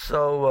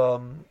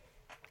 So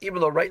even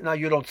though right now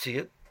you don't see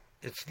it,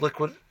 it's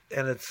liquid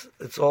and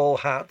it's all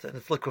hot and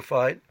it's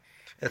liquefied,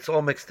 it's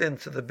all mixed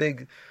into the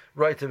big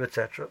reitiv,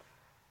 etc.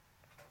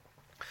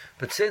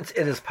 But since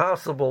it is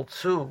possible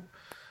to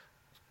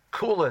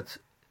cool it,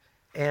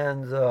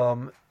 and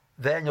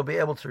then you'll be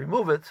able to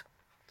remove it,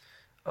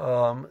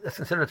 it's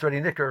considered it's already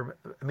nicker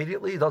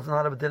immediately. It does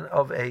not have a din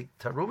of a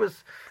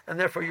tarubas, and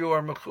therefore you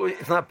are mechui.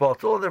 It's not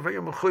bottle, and therefore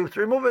you're mechui to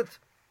remove it.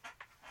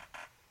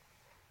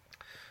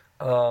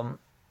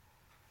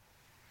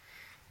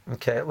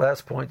 Okay,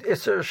 last point.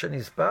 Isser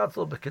shenis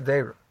batel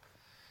b'kedera.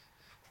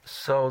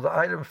 So the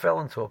item fell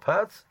into a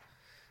pot,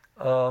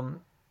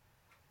 and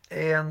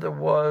there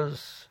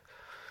was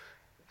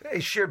a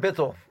sheer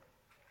bittul.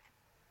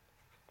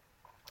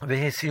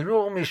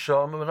 V'hisiru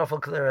misham v'nafal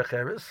k'derech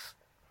eres.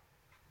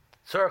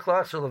 Tzarech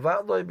lachzer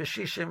levat loy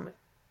b'shishim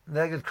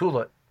neged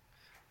kulot.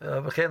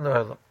 V'chein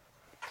lo'helam.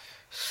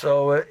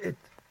 So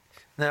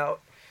now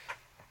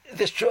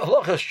this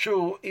halacha is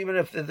true even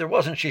if there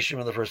wasn't shishim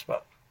in the first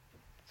spot.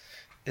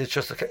 It's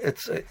just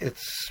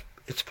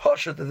it's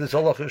pasha that this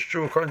halacha is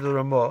true according to the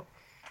Ramah,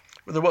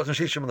 but there wasn't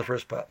shishim in the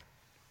first spot.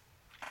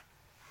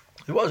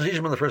 If it wasn't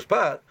shishim in the first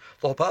pot,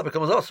 the whole pot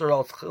becomes asur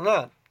al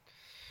tzchanan.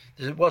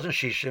 It wasn't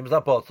shishim, it's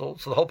not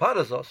bottled, so the whole pot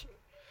is asur.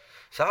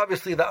 So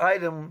obviously the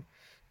item,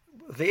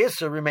 the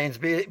isser remains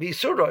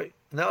bisuroi.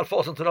 Now it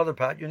falls into another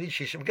pot. You need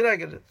shishim. Can I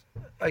get it?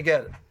 I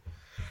get it.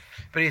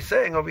 But he's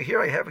saying over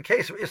here, I have a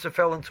case where isser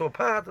fell into a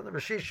pot and there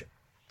was shishim.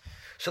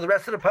 So the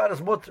rest of the pot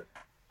is mutter.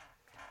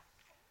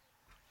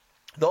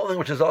 The only thing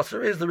which is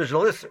asur is the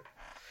original isser.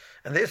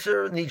 And the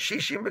isser needs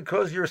shishim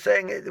because you're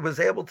saying it was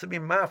able to be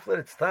maflet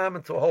its time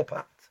into a whole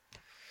pot.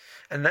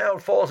 And now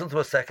it falls into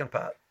a second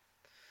pot.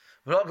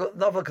 So you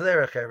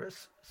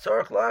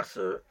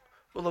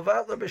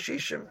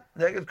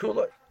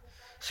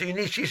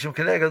need shishim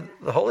keneged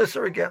the whole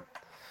isser again.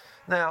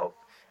 Now,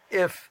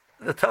 if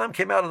the time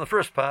came out in the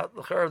first pot,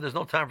 there's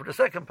no time for the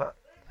second pot.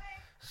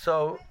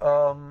 So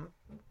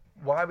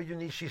why would you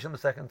need shishim the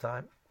second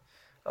time?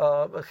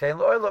 And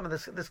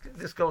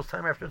this goes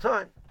time after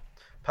time.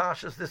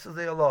 Pashas, this is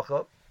the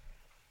halacha.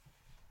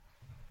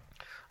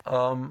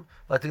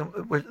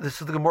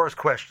 This is the Gemara's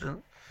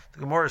question. The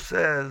Gemara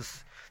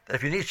says that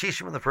if you need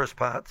shishim in the first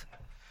pot,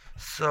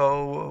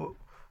 so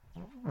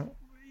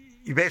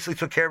you basically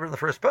took care of it in the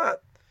first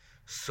pot.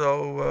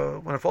 So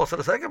when it falls to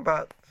the second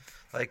pot,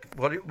 like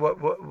what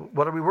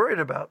are we worried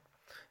about?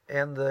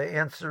 And the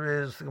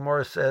answer is the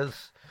Gemara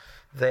says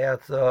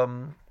that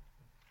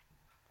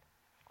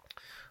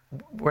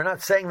we're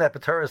not saying that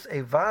B'taras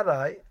a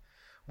vadai.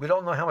 We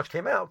don't know how much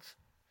came out.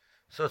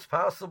 So it's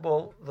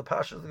possible, the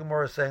Pasha of the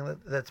Gemara is saying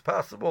that it's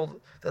possible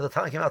that the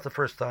time came out the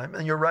first time,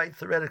 and you're right,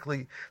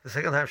 theoretically, the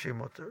second time she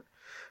mutter.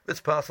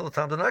 It's possible the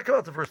time did not come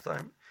out the first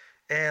time,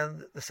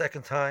 and the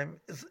second time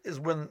is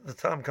when the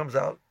time comes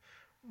out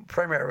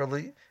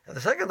primarily, and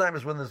the second time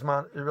is when this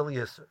man really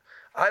is.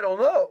 I don't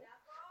know.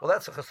 Well,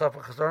 that's a chasaf,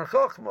 chazar, and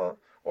chachma,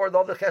 or the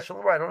other question,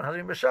 I don't know how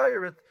to be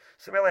mashayir it,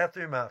 so maybe I have to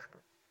be machmer.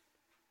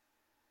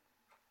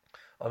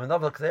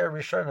 Another clear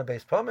Rishon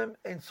base pamim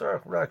ein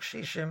tzarich rak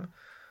shishim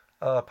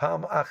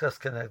pam achas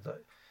kenegdoi.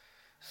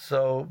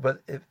 So,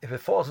 but if it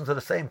falls into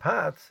the same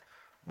pot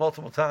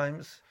multiple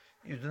times,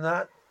 you do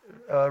not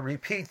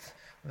repeat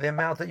the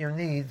amount that you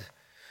need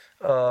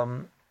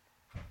of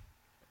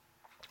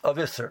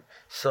iser.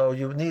 So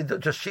you need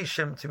just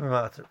shishim to be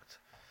matered.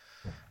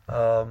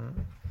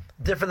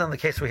 Different than the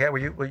case we had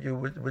where you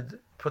would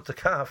put the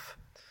kaf.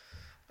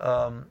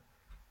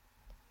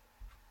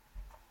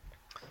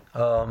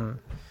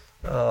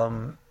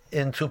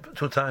 In two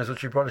times,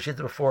 which we brought a shita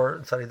before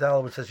in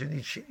Tzadidal, which says you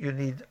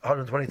need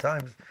 120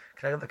 times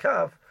connected the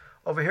kav.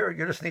 Over here,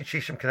 you just need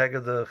shishim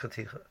connected the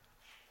chaticha.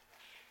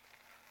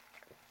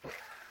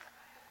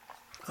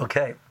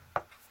 Okay.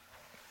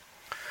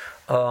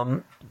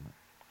 So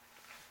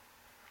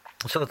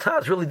the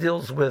Taz really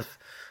deals with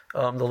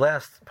the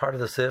last part of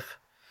the sif.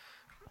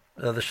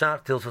 The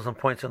Shach deals with some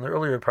points in the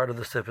earlier part of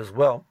the sif as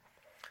well.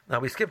 Now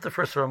we skipped the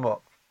first Ramah.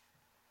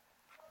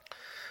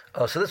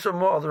 So this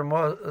Ramah, the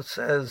Ramah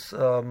says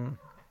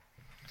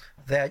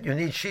that you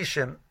need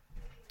shishim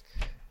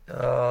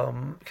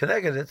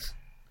connected it.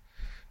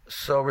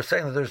 So we're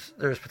saying that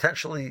there's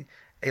potentially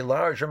a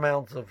large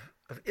amount of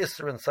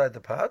isser inside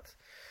the pot,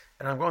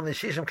 and I'm going to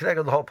shishim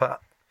connected the whole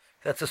pot.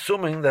 That's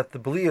assuming that the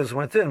bliyas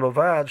went in.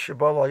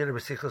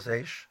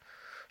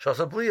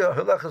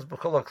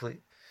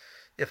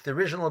 If the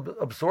original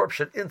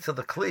absorption into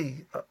the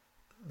kli,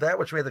 that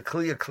which made the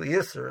kli a kli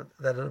isser,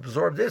 that it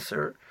absorbed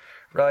isser,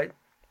 right,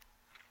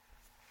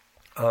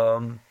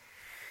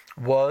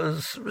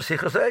 was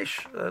Resichas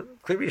Eish,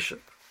 Kli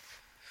Rishon.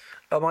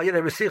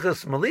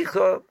 Resichas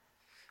Malicha,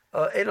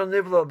 Eino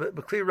Nivla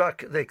B'Kli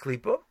Rak De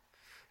Klipa.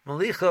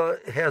 Malicha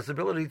has the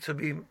ability to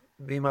be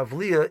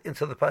Mavliya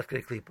into the Pat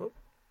Kli Klipa.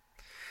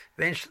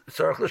 V'Ein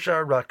Tzarech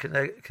L'Shar Rak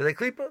K'Dei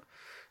Klipa.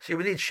 So you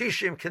would need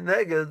Shishim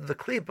K'neged the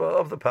Klipa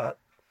of the pot.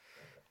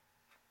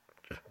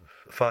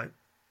 Fine.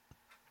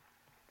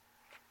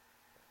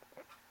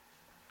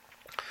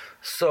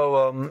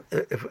 So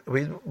if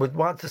we would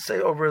want to say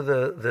over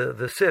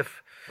the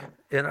sif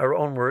in our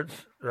own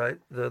words, right,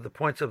 the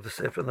points of the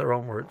sif in their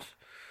own words,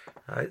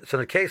 right? So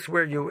in a case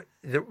where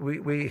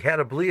we had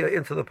a bliya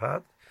into the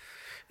pot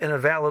in a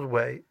valid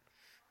way,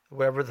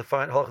 wherever the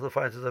halakha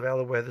defines as a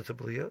valid way that's a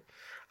bliya,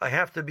 I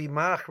have to be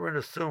machmer and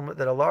assume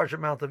that a large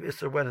amount of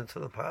isser went into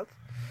the pot,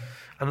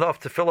 enough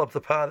to fill up the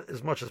pot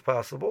as much as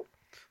possible,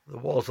 the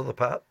walls of the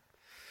pot.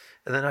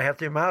 And then I have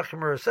to be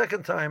machmer a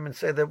second time and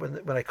say that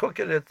when I cook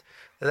it,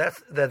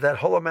 that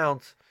whole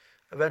amount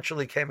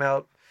eventually came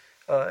out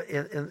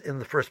in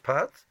the first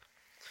pot,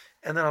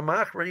 And then a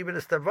machmer, even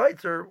a step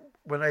weiter,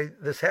 when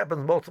this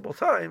happens multiple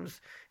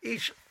times,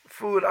 each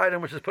food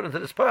item which is put into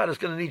this pot is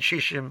going to need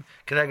shishim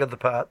keneged the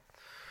pot.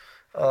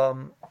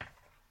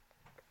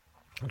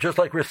 Just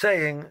like we're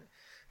saying,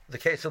 the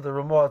case of the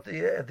Ramah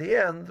at the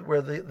end,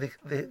 where the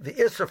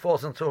Isser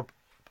falls into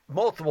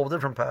multiple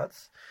different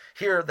pots.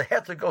 Here, the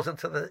Heter goes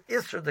into the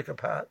Isser dika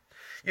pot.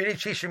 You need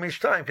shishim each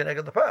time,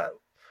 keneged the pot.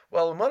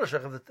 Well, in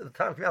Monashech, if the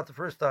time came out the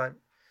first time,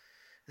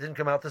 it didn't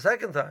come out the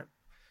second time.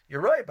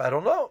 You're right, but I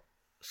don't know.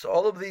 So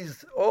all of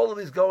these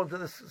go into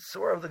this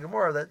surah of the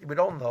Gemara that we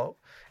don't know,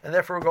 and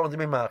therefore we're going to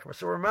be machmer.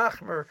 So we're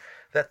machmer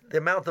that the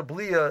amount of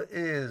blia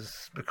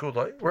is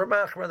bekuloi. We're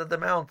machmer that the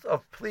amount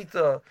of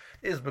plita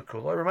is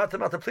bekuloi. We're the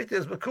amount of plita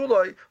is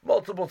bekuloi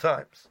multiple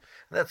times.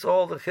 And that's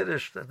all the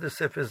chiddush that this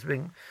sif is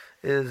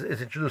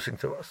introducing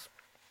to us.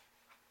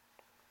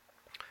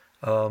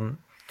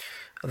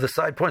 The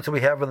side points that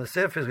we have in the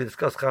sif is we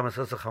discuss cham and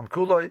cham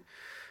kuloi.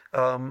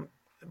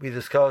 We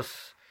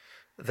discuss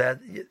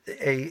that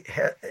a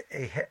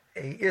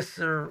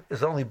isser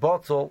is only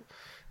bottle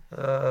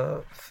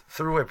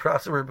through a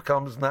process where it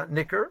becomes not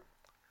nicker.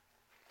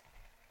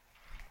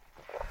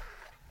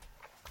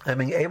 And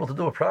being able to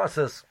do a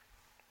process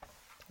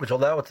which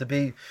allow it to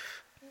be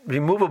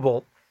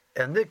removable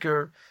and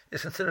nicker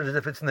is considered as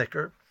if it's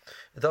nicker.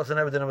 It doesn't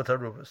have a din of a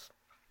tarubas.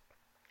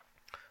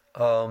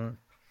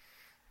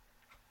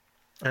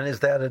 And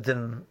is that a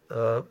din?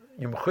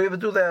 You mechuyev to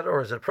do that,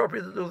 or is it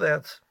appropriate to do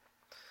that?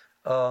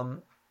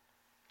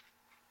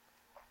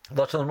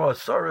 Lashon Ramah is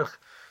Sarich,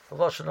 the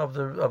Lashon of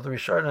the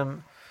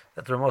Rishonim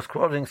that the Ramah is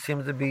quoting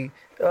seem to be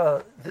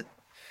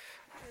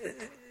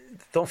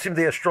don't seem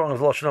to be as strong as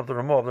the Lashon of the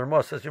Ramah. The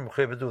Ramah says you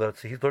mechuyev to do that,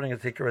 so he's learning to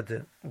take a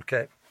din.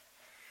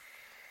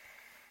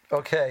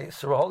 Okay,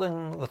 so we're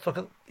holding. Let's look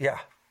at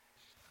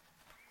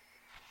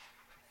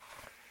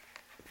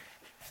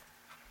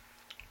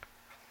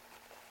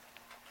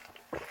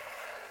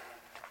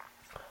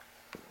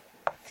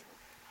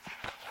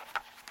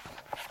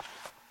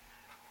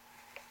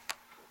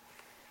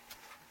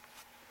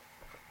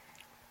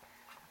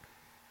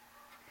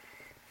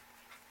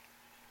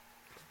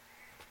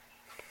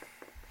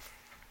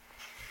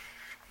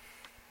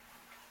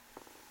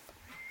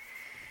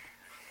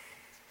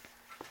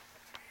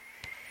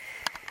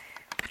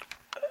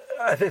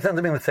I think it's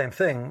mean the same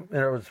thing. In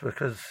other words,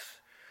 because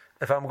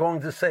if I'm going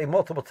to say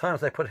multiple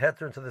times I put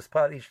heter into this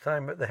pot each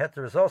time the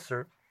heter is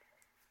osir,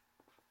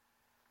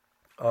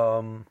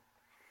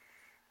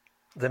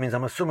 that means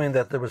I'm assuming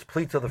that there was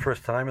plita the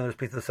first time, and there was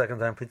plita the second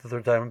time, plita the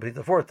third time, and plita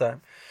the fourth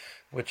time,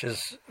 which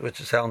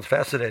sounds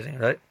fascinating,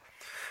 right?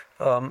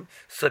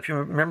 So if you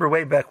remember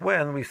way back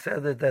when we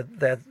said that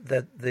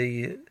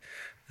the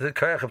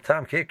koyach of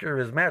Tam Kicker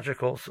is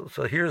magical,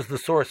 so here's the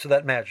source of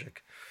that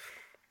magic.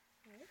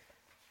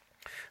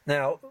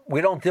 Now,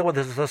 we don't deal with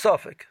this as a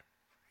suffix,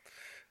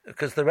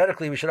 because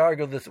theoretically we should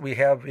argue this. We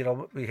have,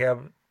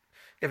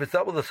 if it's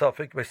dealt with a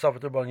suffix, by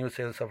suffix rabban, you would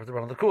say the suffix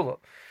rabban the kula.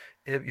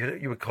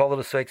 You would call it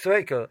a sveik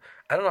sveika.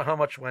 I don't know how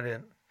much went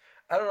in.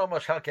 I don't know how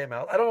much how came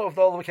out. I don't know if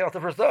all of it came out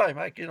the first time.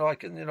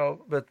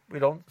 But we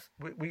don't.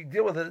 We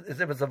deal with it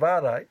as if it's a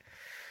vadai,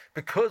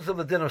 because of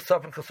the din of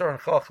suffix chasar and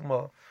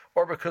chachma,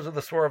 or because of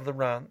the swore of the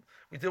ran.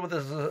 We deal with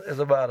this as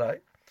a vadai.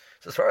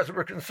 So as far as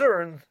we're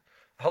concerned,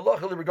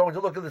 halachically, we're going to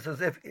look at this as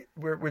if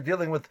we're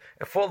dealing with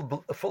a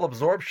full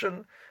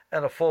absorption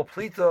and a full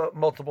plita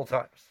multiple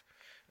times,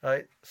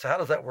 right? So how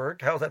does that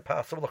work? How is that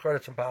possible?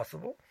 It's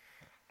impossible.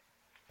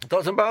 It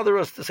doesn't bother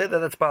us to say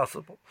that it's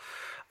possible.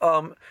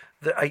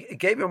 I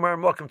gave you a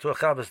welcome to a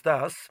Chavas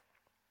Das,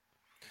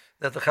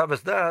 that the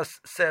Chavas Das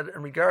said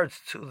in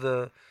regards to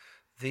the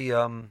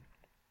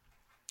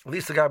at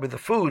least the guy with the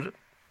food,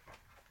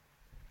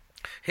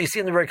 he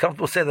seemed very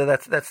comfortable to say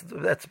that that's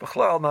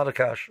b'chlal, not a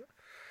kasha.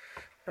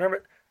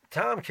 Remember,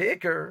 Tam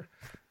Kicker,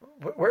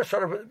 we're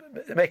sort of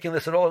making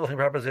this an all-looking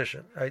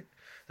proposition, right?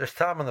 There's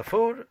Tam in the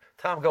food,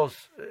 Tam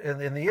goes in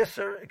the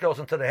Yisr, it goes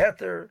into the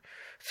Heter,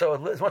 so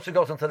as much as it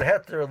goes into the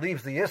Heter, it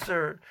leaves the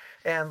Yisr,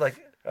 and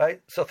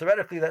right? So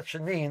theoretically that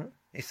should mean,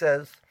 he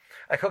says,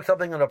 I cook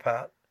something in a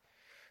pot,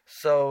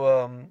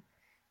 so,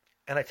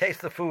 and I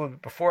taste the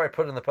food before I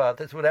put it in the pot,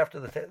 that's what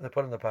after they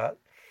put in the pot,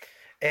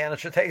 and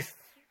it should taste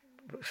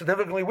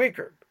significantly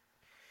weaker.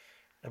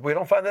 If we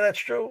don't find that that's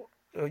true,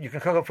 you can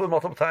cook up food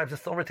multiple times; it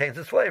still retains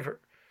its flavor.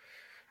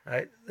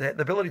 Right? The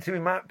ability to be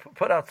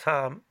put out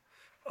tam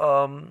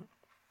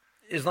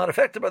is not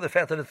affected by the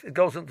fact that it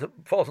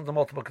falls into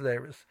multiple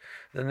kedeiros.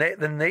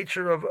 The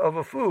nature of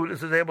a food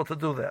is able to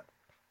do that.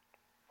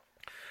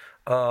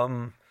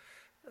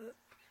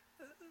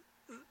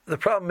 The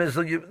problem is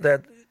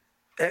that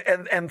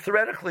and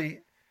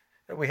theoretically,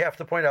 we have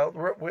to point out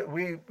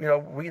we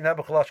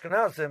Nebuchadnezzar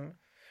Ashkenazim,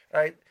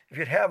 right? If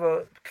you'd have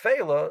a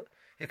kfela,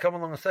 he'd come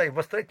along and say,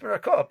 "What's the a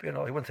cup?" He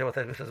wouldn't say what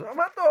that is. He says,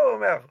 "Amato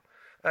mer."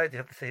 Right? You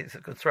have to say it's a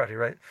good Sfardi,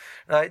 right?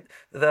 Right?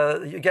 You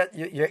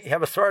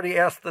have a Sfardi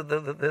ask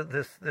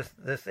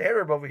this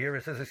Arab over here.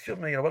 He says, "Excuse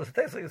me, what does it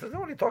taste like?" He says,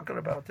 "What are you talking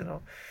about? It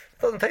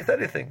doesn't taste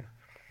anything."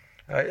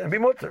 Right? And be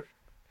mutter.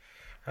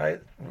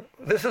 Right?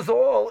 This is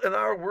all in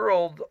our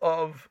world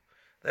of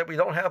that we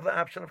don't have the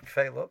option of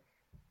kfela.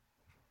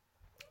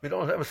 We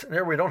don't have a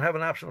scenario where we don't have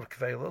an option of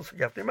kfela, so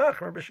you have to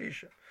machmer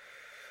b'shisha.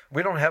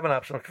 We don't have an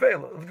option of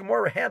kfela. The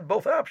Gemara had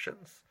both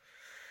options.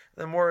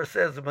 The Gemara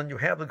says that when you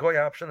have the goy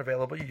option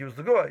available, you use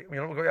the goy. When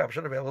you don't have the goy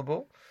option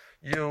available,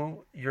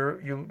 you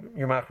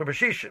machmer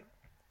b'shisha.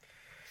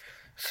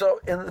 So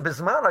in the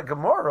Bismana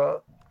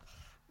Gemara,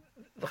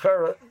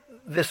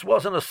 this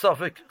wasn't a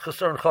suffix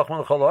chesron chachma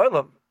l'chol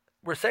ha'olam.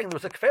 We're saying there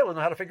was a kfela and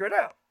know how to figure it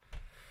out,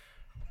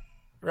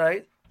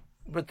 right?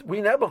 But we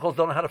Nebuchadnezzar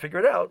don't know how to figure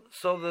it out.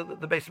 So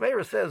the Beis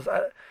Meir says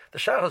the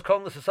Shach is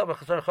calling this a suffix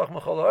chesron chachma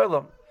l'chol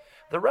ha'olam.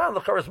 The Ran the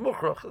is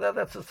muchrach.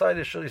 That's a side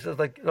issue. He says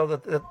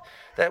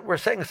that we're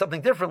saying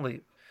something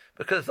differently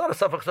because it's not a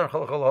suffix chesron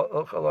chachma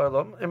l'chol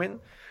ha'olam. I mean,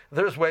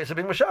 there's ways of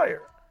being mashayir,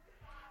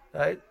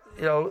 right?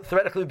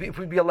 Theoretically, if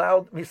we'd be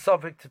allowed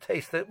suffix to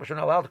taste it, which we're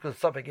not allowed because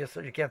suffix is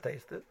so you can't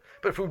taste it.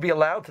 But if we'd be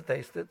allowed to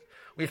taste it,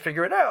 we'd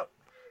figure it out,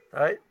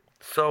 right?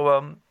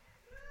 So,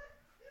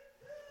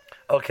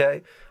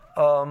 okay.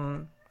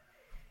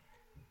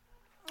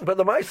 But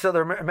the Maisa,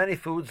 there are many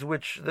foods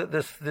which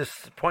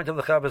this point of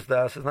the Chavos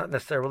Das is not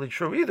necessarily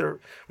true either.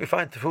 We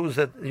find foods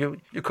that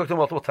you cook them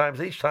multiple times.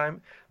 Each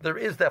time there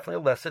is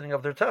definitely a lessening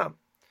of their time.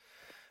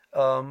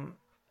 When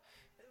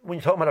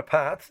you're talking about a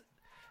pot,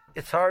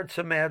 it's hard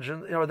to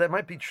imagine. That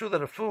might be true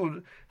that a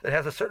food that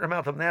has a certain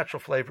amount of natural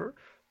flavor,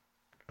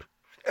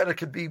 and it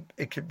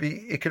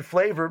could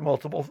flavor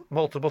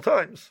multiple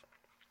times.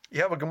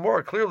 You have a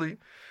Gemara clearly.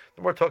 The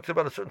Gemara talks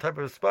about a certain type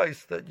of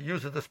spice that you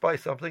use it to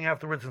spice something.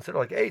 Afterwards, consider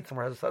like eight.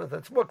 Somewhere has decided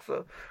that's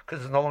muksa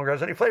because it no longer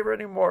has any flavor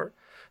anymore.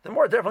 The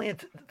Gemara definitely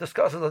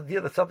discusses the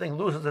idea that something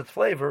loses its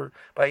flavor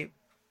by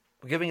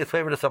giving its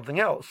flavor to something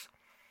else.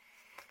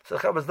 So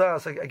Chavos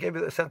Das,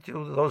 I sent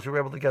you those who were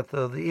able to get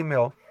the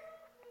email.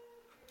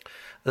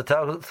 The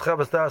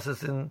Chavos Das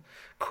is in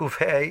Kuf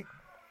Hey,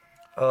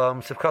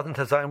 Sivkat and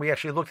Tazayin. We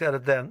actually looked at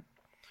it then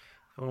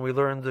when we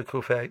learned the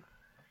Kuf Hey.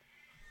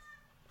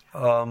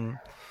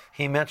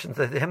 He mentions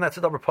that to him that's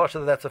a double pasha,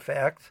 that's a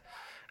fact.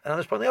 And on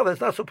this point,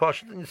 it's not so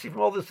pasha. And you see from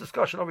all this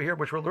discussion over here,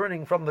 which we're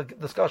learning from the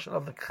discussion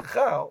of the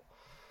kachal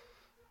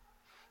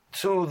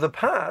to the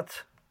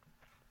pot,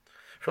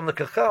 from the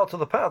kachal to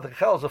the pot, the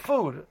kachal is a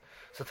food.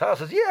 So Taz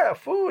says,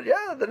 food,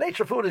 the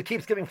nature of food, it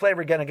keeps giving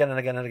flavor again and again and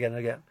again and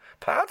again.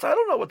 Pots, I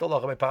don't know what the law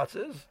by pots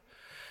is.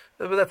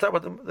 But that's not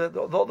what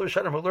all the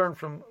Rishonim who learn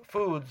from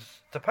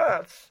foods to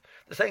pots.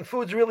 They're saying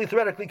foods really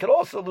theoretically could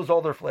also lose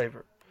all their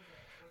flavor.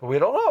 But we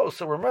don't know,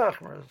 so we're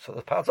machmer. So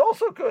the pot's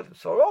also good,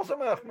 so we're also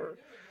machmer.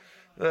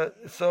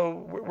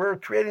 So we're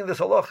creating this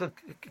halacha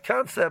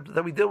concept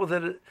that we deal with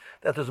it,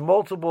 that there's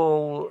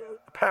multiple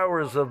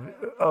powers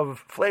of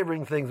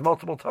flavoring things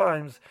multiple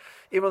times,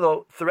 even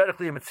though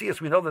theoretically in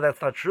Metzias we know that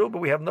that's not true, but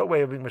we have no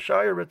way of being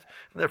Mashayir it,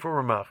 and therefore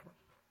we're machmer.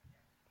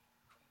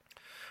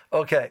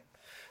 Okay,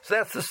 so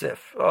that's the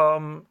sif.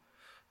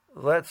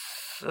 Let's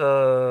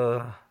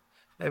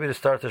maybe to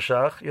start the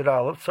shach, Yud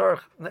Aleph,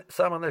 Tzarech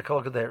Saman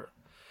Nekol Gedera.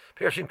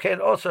 Pirshim Kain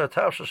also a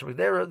Tavshel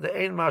Shemigdera, the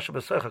Ein Masha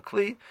B'Secha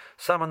Kli,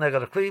 Saman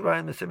Negad Kli,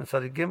 Ryan Misim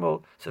Tzadi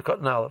Gimel,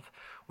 Sekot Aleph.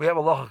 We have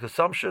a logic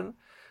assumption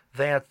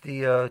that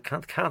the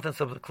contents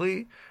of the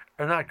Kli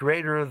are not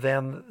greater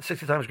than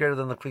 60 times greater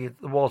than the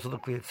walls of the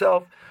Kli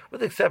itself,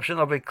 with the exception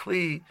of a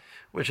Kli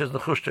which is the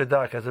Chush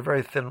Tredak, has a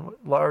very thin,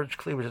 large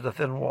Kli which is a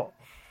thin wall.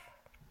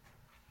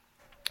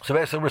 So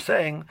basically, we're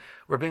saying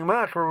we're being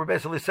machmer. We're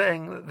basically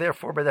saying,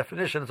 therefore, by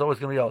definition, it's always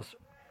going to be also.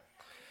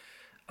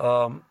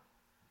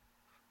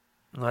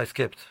 No, I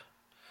skipped.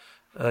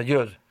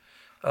 Yud.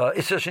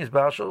 Isser she's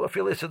bashal. I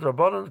feel Isser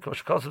Rabbanan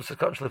because of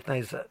Sekon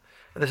Shlifnei Zeh.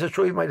 And this is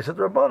true. You might have said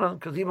Rabbanan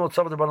because even with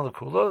some of the Rabbanan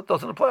Kula, it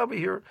doesn't apply over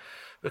here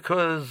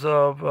because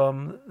of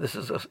this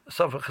is a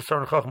Safek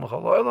Chesron Chachma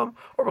Chol Olam,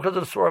 or because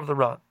of the story of the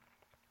Ran.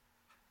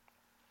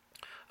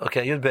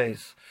 Okay, Yud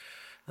Beis,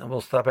 and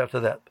we'll stop after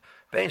that.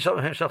 Bein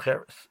Shalom Hem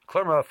Shalcheres.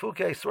 Klarma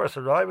Afuke source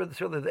arrived. It's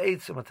really the eight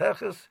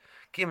Simateches.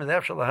 Kim and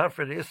Efshal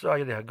Lahafred Yisrael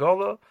Yedi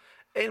Hagola.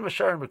 Ein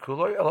Masharim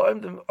Bekuloy.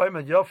 Elohim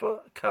Oimed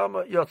Yofa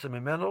Kama Yotze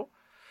Mimenu.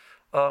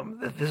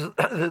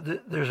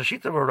 There's a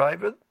sheet of a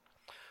Ravid,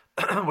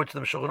 which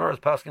the Shulchan Aruch is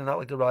passing not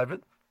like the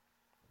Ravid.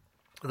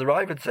 The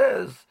Ravid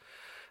says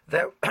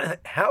that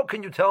how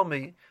can you tell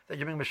me that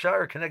you're being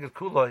Mashayir Keneged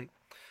Kuloi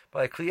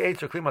by Kli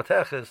Eitz or Kli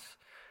Mateches,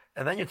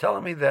 and then you're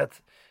telling me that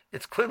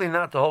it's clearly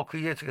not the whole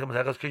Kli Eitz or Kli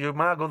Mateches because you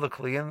mago the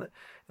Kli and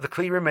the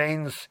Kli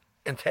remains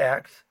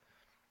intact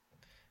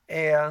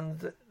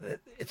and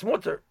it's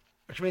mutter,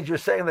 which means you're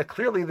saying that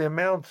clearly the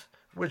amount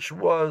which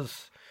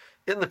was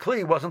in the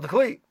Kli wasn't the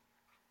Kli.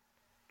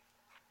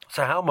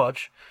 So how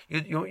much?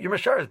 You're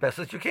mashar as best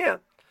as you can.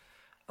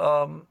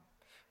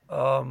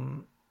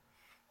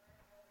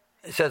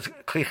 It says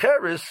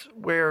klicheris,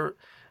 where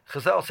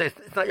Chazal says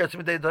it's not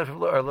yotzim midei dafim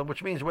lo'arlam,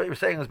 which means what you're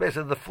saying is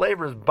basically the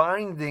flavor is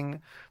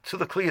binding to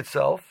the kli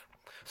itself.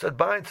 So it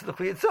binds to the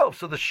kli itself.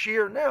 So the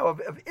shear now of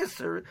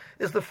Isser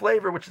is the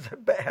flavor which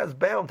has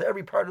bound to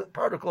every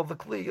particle of the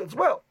kli as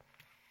well.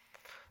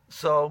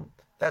 So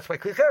that's why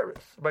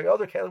klicheris. By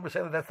other categories, we're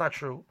saying that that's not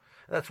true.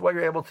 And that's why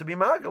you're able to be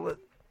magalit.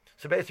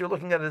 So basically, you're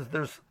looking at it as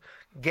there's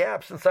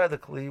gaps inside the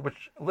kli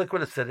which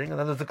liquid is sitting, and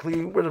then there's a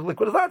kli where the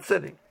liquid is not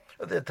sitting,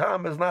 or the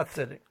tam is not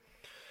sitting.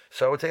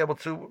 So it's able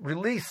to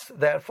release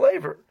that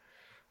flavor.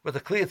 But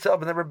the kli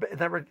itself,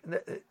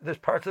 there's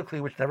parts of the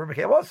kli which never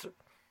became usur.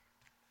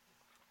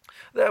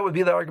 That would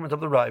be the argument of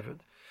the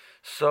Ravid.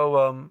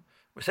 So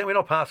we're saying we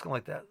don't paskin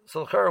like that.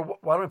 So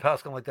why don't we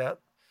paskin like that?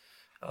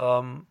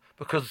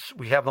 Because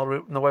we have no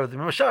way of the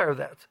mashayir of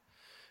that.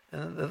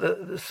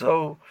 And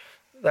so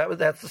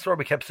that's the story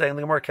we kept saying.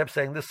 The Gemara kept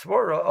saying this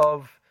svara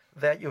of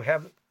that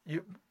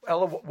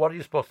Ella, what are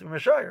you supposed to be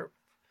mashayir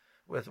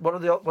with?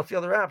 What's the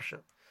other option?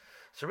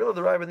 So really,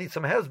 the Ravid needs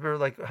some hesber,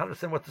 like I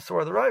understand what the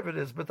story of the Ravid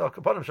is, but the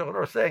Kapanim Shulchan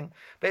Aruch is saying,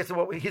 based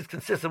on he's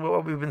consistent with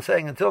what we've been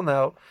saying until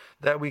now,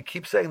 that we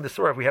keep saying the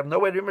story. If we have no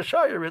way to be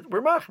mashayir,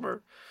 we're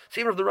machmer. So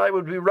even if the Ravid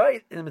would be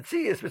right in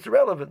Metzias, it's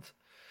irrelevant,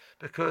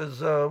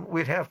 because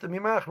we'd have to be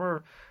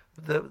machmer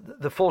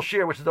the full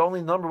share, which is the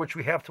only number which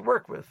we have to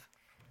work with.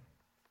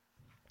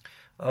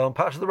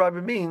 Pasha the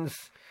Ravid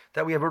means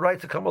that we have a right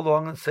to come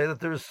along and say that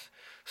there's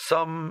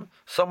some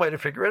way to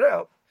figure it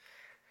out.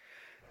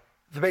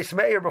 The Beis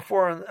Meir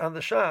before on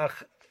the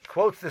Shach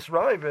quotes this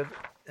Ravid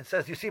and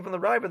says, you see from the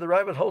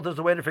Ravid holds there's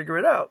a way to figure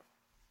it out.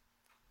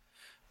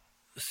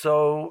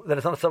 So that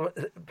it's not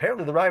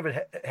apparently the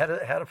Ravid had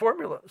a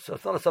formula. So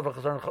it's not a Savach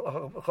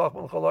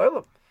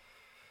Chazar.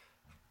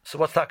 So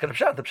what's talking the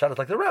Pshat? The Pshat is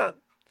like the Ran.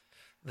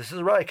 This is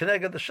a Raya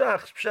Kenega the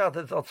Shach. Pshat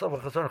that's al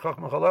Savach Chazar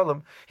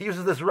Chacham. He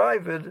uses this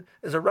Ravid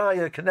as a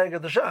Raya Kenega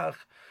the Shach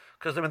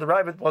because the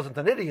Ravid wasn't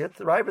an idiot.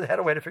 The Ravid had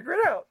a way to figure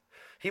it out.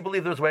 He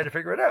believed there was a way to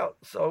figure it out.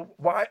 So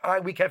why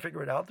we can't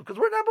figure it out? Because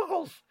we're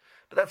Nebuchos.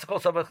 But that's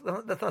not Savach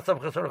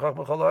Chazar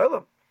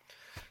Chacham.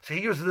 So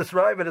he uses this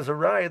Ravid as a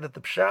raya that the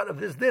pshat of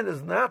this din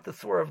is not the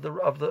swor of the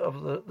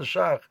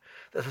shach.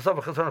 That's the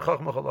Savach Chazar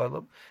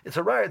Chacham. It's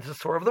a raya. It's the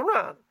swor of the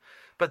Ran.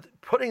 But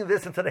putting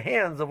this into the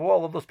hands of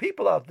all of those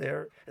people out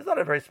there is not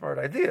a very smart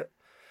idea,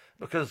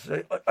 because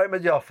I'm a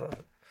yafa.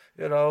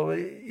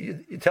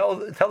 You tell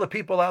the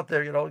people out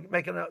there, you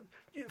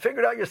figure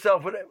it out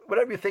yourself.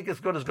 Whatever you think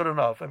is good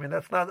enough. I mean,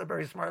 that's not a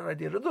very smart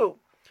idea to do.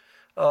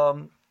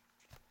 And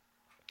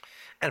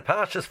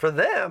pashas for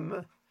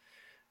them,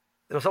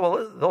 they'll say,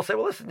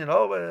 well, listen,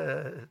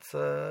 it's.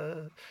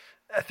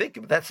 I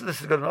think this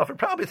is good enough. And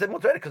probably say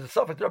multi because it's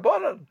Safek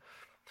Rabbanan.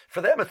 For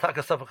them, it's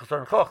Taka Safek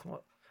Chazar Chachma.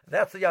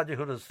 That's the Yad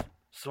Yehuda's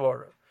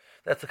swara.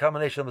 That's the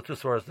combination of the two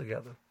swaras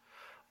together.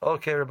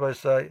 Okay, everybody,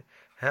 say,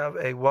 have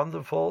a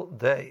wonderful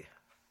day.